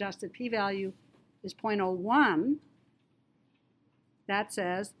adjusted P value is 0.01. That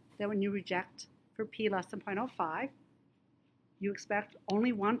says that when you reject for P less than 0.05, you expect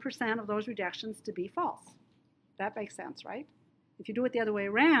only 1% of those rejections to be false. That makes sense, right? If you do it the other way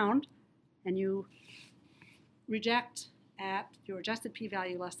around and you reject at your adjusted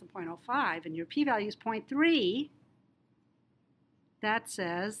p-value less than 0.05 and your p-value is 0.3, that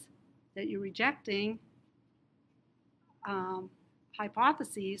says that you're rejecting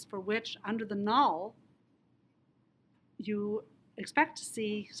hypotheses for which under the null you expect to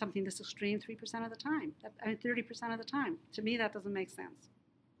see something this extreme 3% of the time, 30% of the time. To me, that doesn't make sense.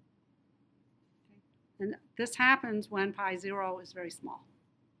 And this happens when pi 0 is very small.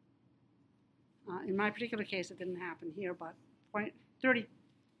 In my particular case, it didn't happen here, but 30%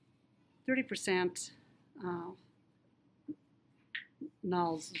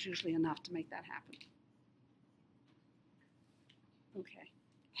 nulls is usually enough to make that happen. Okay.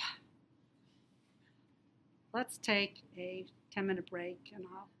 Let's take a 10-minute break, and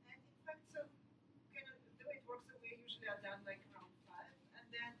I'll. And in fact, so kind of the way it works, so we usually are done like around 5, and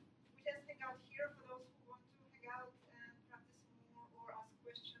then we just hang out here for those who want to hang out and practice more or ask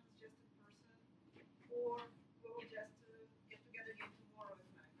questions just in person, or we will just get together again tomorrow at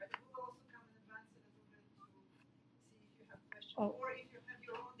 9. Right? We will also come in advance a little bit to see if you have questions, or if you have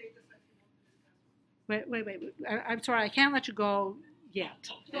your own data sets you want to discuss. Wait. I'm sorry, I can't let you go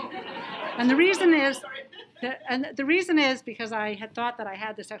yet. And the reason is, the reason is because I had thought that I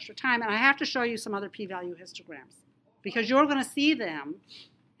had this extra time, and I have to show you some other p-value histograms, because you're going to see them,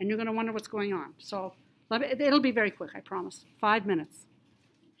 and you're going to wonder what's going on. So it'll be very quick, I promise. 5 minutes.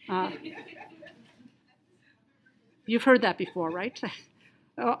 You've heard that before, right?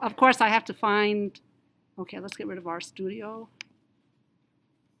 Of course, I have to find. Okay, let's get rid of our studio.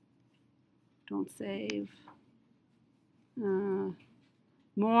 Don't save.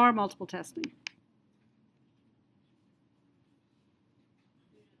 More multiple testing.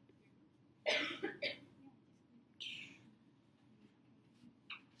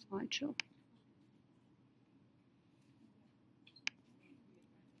 Slideshow.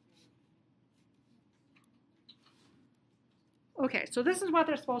 Okay, so this is what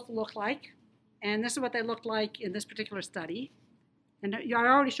they're supposed to look like, and this is what they looked like in this particular study. And I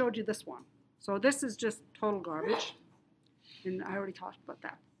already showed you this one. So this is just total garbage, and I already talked about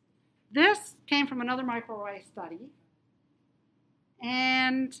that. This came from another microarray study,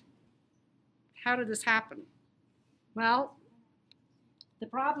 and how did this happen? Well, the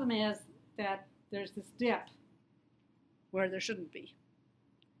problem is that there's this dip where there shouldn't be.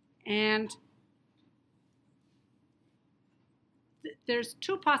 And there's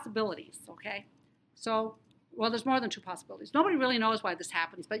two possibilities, okay? So, well, there's more than two possibilities. Nobody really knows why this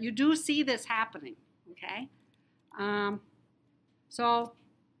happens, but you do see this happening, okay? So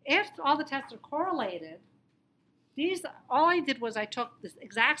if all the tests are correlated, all I did was I took this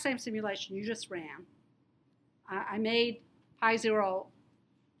exact same simulation you just ran. I made pi0,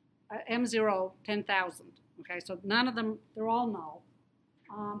 m0, 10,000, okay? So none of them, they're all null.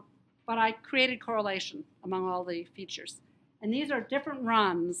 But I created correlation among all the features. And these are different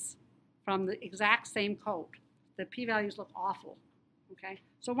runs from the exact same code. The p-values look awful, okay?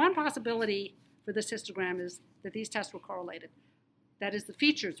 So one possibility for this histogram is that these tests were correlated. That is, the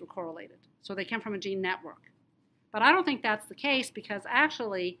features were correlated. So they came from a gene network. But I don't think that's the case, because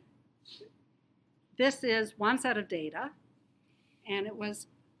actually this is one set of data, and it was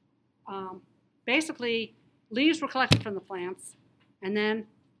basically leaves were collected from the plants, and then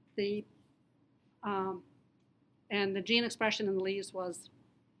the gene expression in the leaves was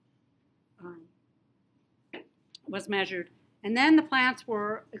measured. And then the plants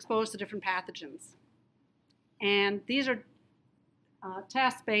were exposed to different pathogens. And these are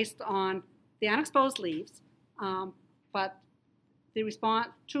tests based on the unexposed leaves, but the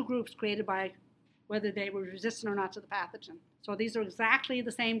two groups created by whether they were resistant or not to the pathogen. So these are exactly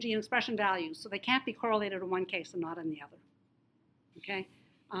the same gene expression values, so they can't be correlated in one case and not in the other. Okay?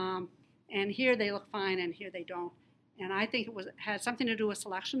 And here they look fine, and here they don't. And I think it had something to do with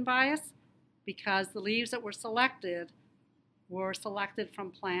selection bias, because the leaves that were selected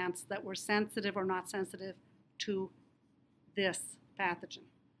from plants that were sensitive or not sensitive to this pathogen.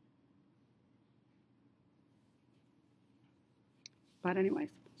 But anyways,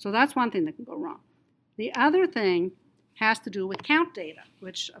 so that's one thing that can go wrong. The other thing has to do with count data,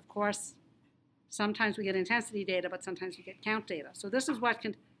 which of course sometimes we get intensity data, but sometimes we get count data. So this is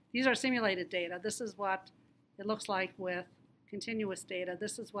these are simulated data. This is what it looks like with continuous data.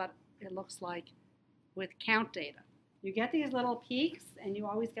 This is what it looks like with count data. You get these little peaks, and you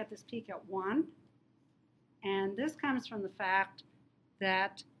always get this peak at 1. And this comes from the fact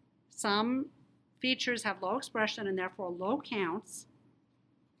that some features have low expression and therefore low counts,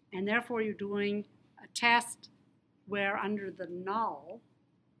 and therefore you're doing a test where under the null,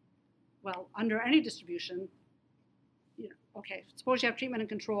 well, under any distribution, okay, suppose you have treatment and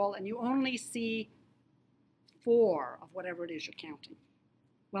control and you only see 4 of whatever it is you're counting.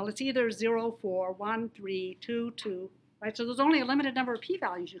 Well, it's either 0, 4, 1, 3, 2, 2, right? So there's only a limited number of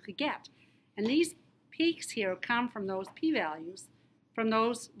p-values you could get. And these peaks here come from those p-values, from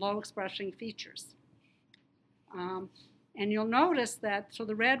those low expressing features. And you'll notice that, so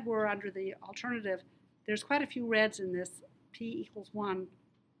the red were under the alternative. There's quite a few reds in this p equals 1.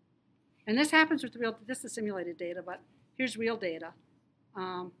 And this happens with this is simulated data, but here's real data.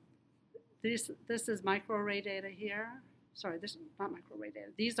 This is microarray data here. Sorry, this is not microarray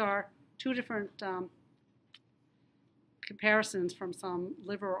data. These are two different comparisons from some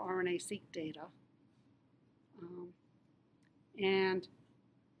liver RNA-seq data. And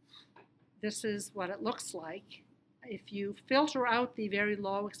this is what it looks like. if you filter out the very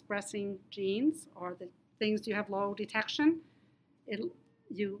low expressing genes or the things you have low detection,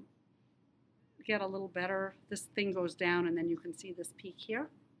 you get a little better. This thing goes down, and then you can see this peak here.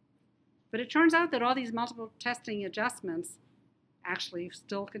 But it turns out that all these multiple testing adjustments actually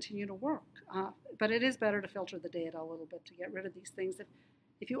still continue to work. But it is better to filter the data a little bit to get rid of these things.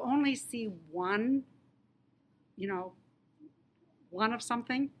 If you only see one, one of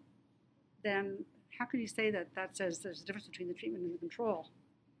something, then how can you say that that says there's a difference between the treatment and the control,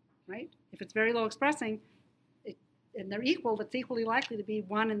 right? If it's very low expressing, and they're equal, it's equally likely to be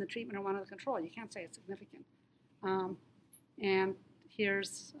one in the treatment or one in the control. You can't say it's significant. And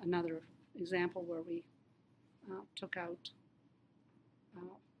here's another example where we took out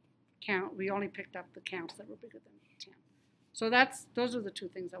count. We only picked up the counts that were bigger than 10. So those are the two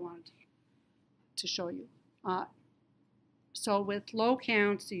things I wanted to show you. So with low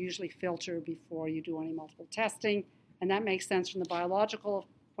counts, you usually filter before you do any multiple testing, and that makes sense from the biological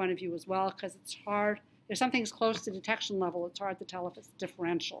point of view as well, because it's hard. If something's close to detection level, it's hard to tell if it's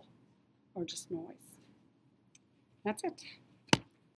differential or just noise. That's it.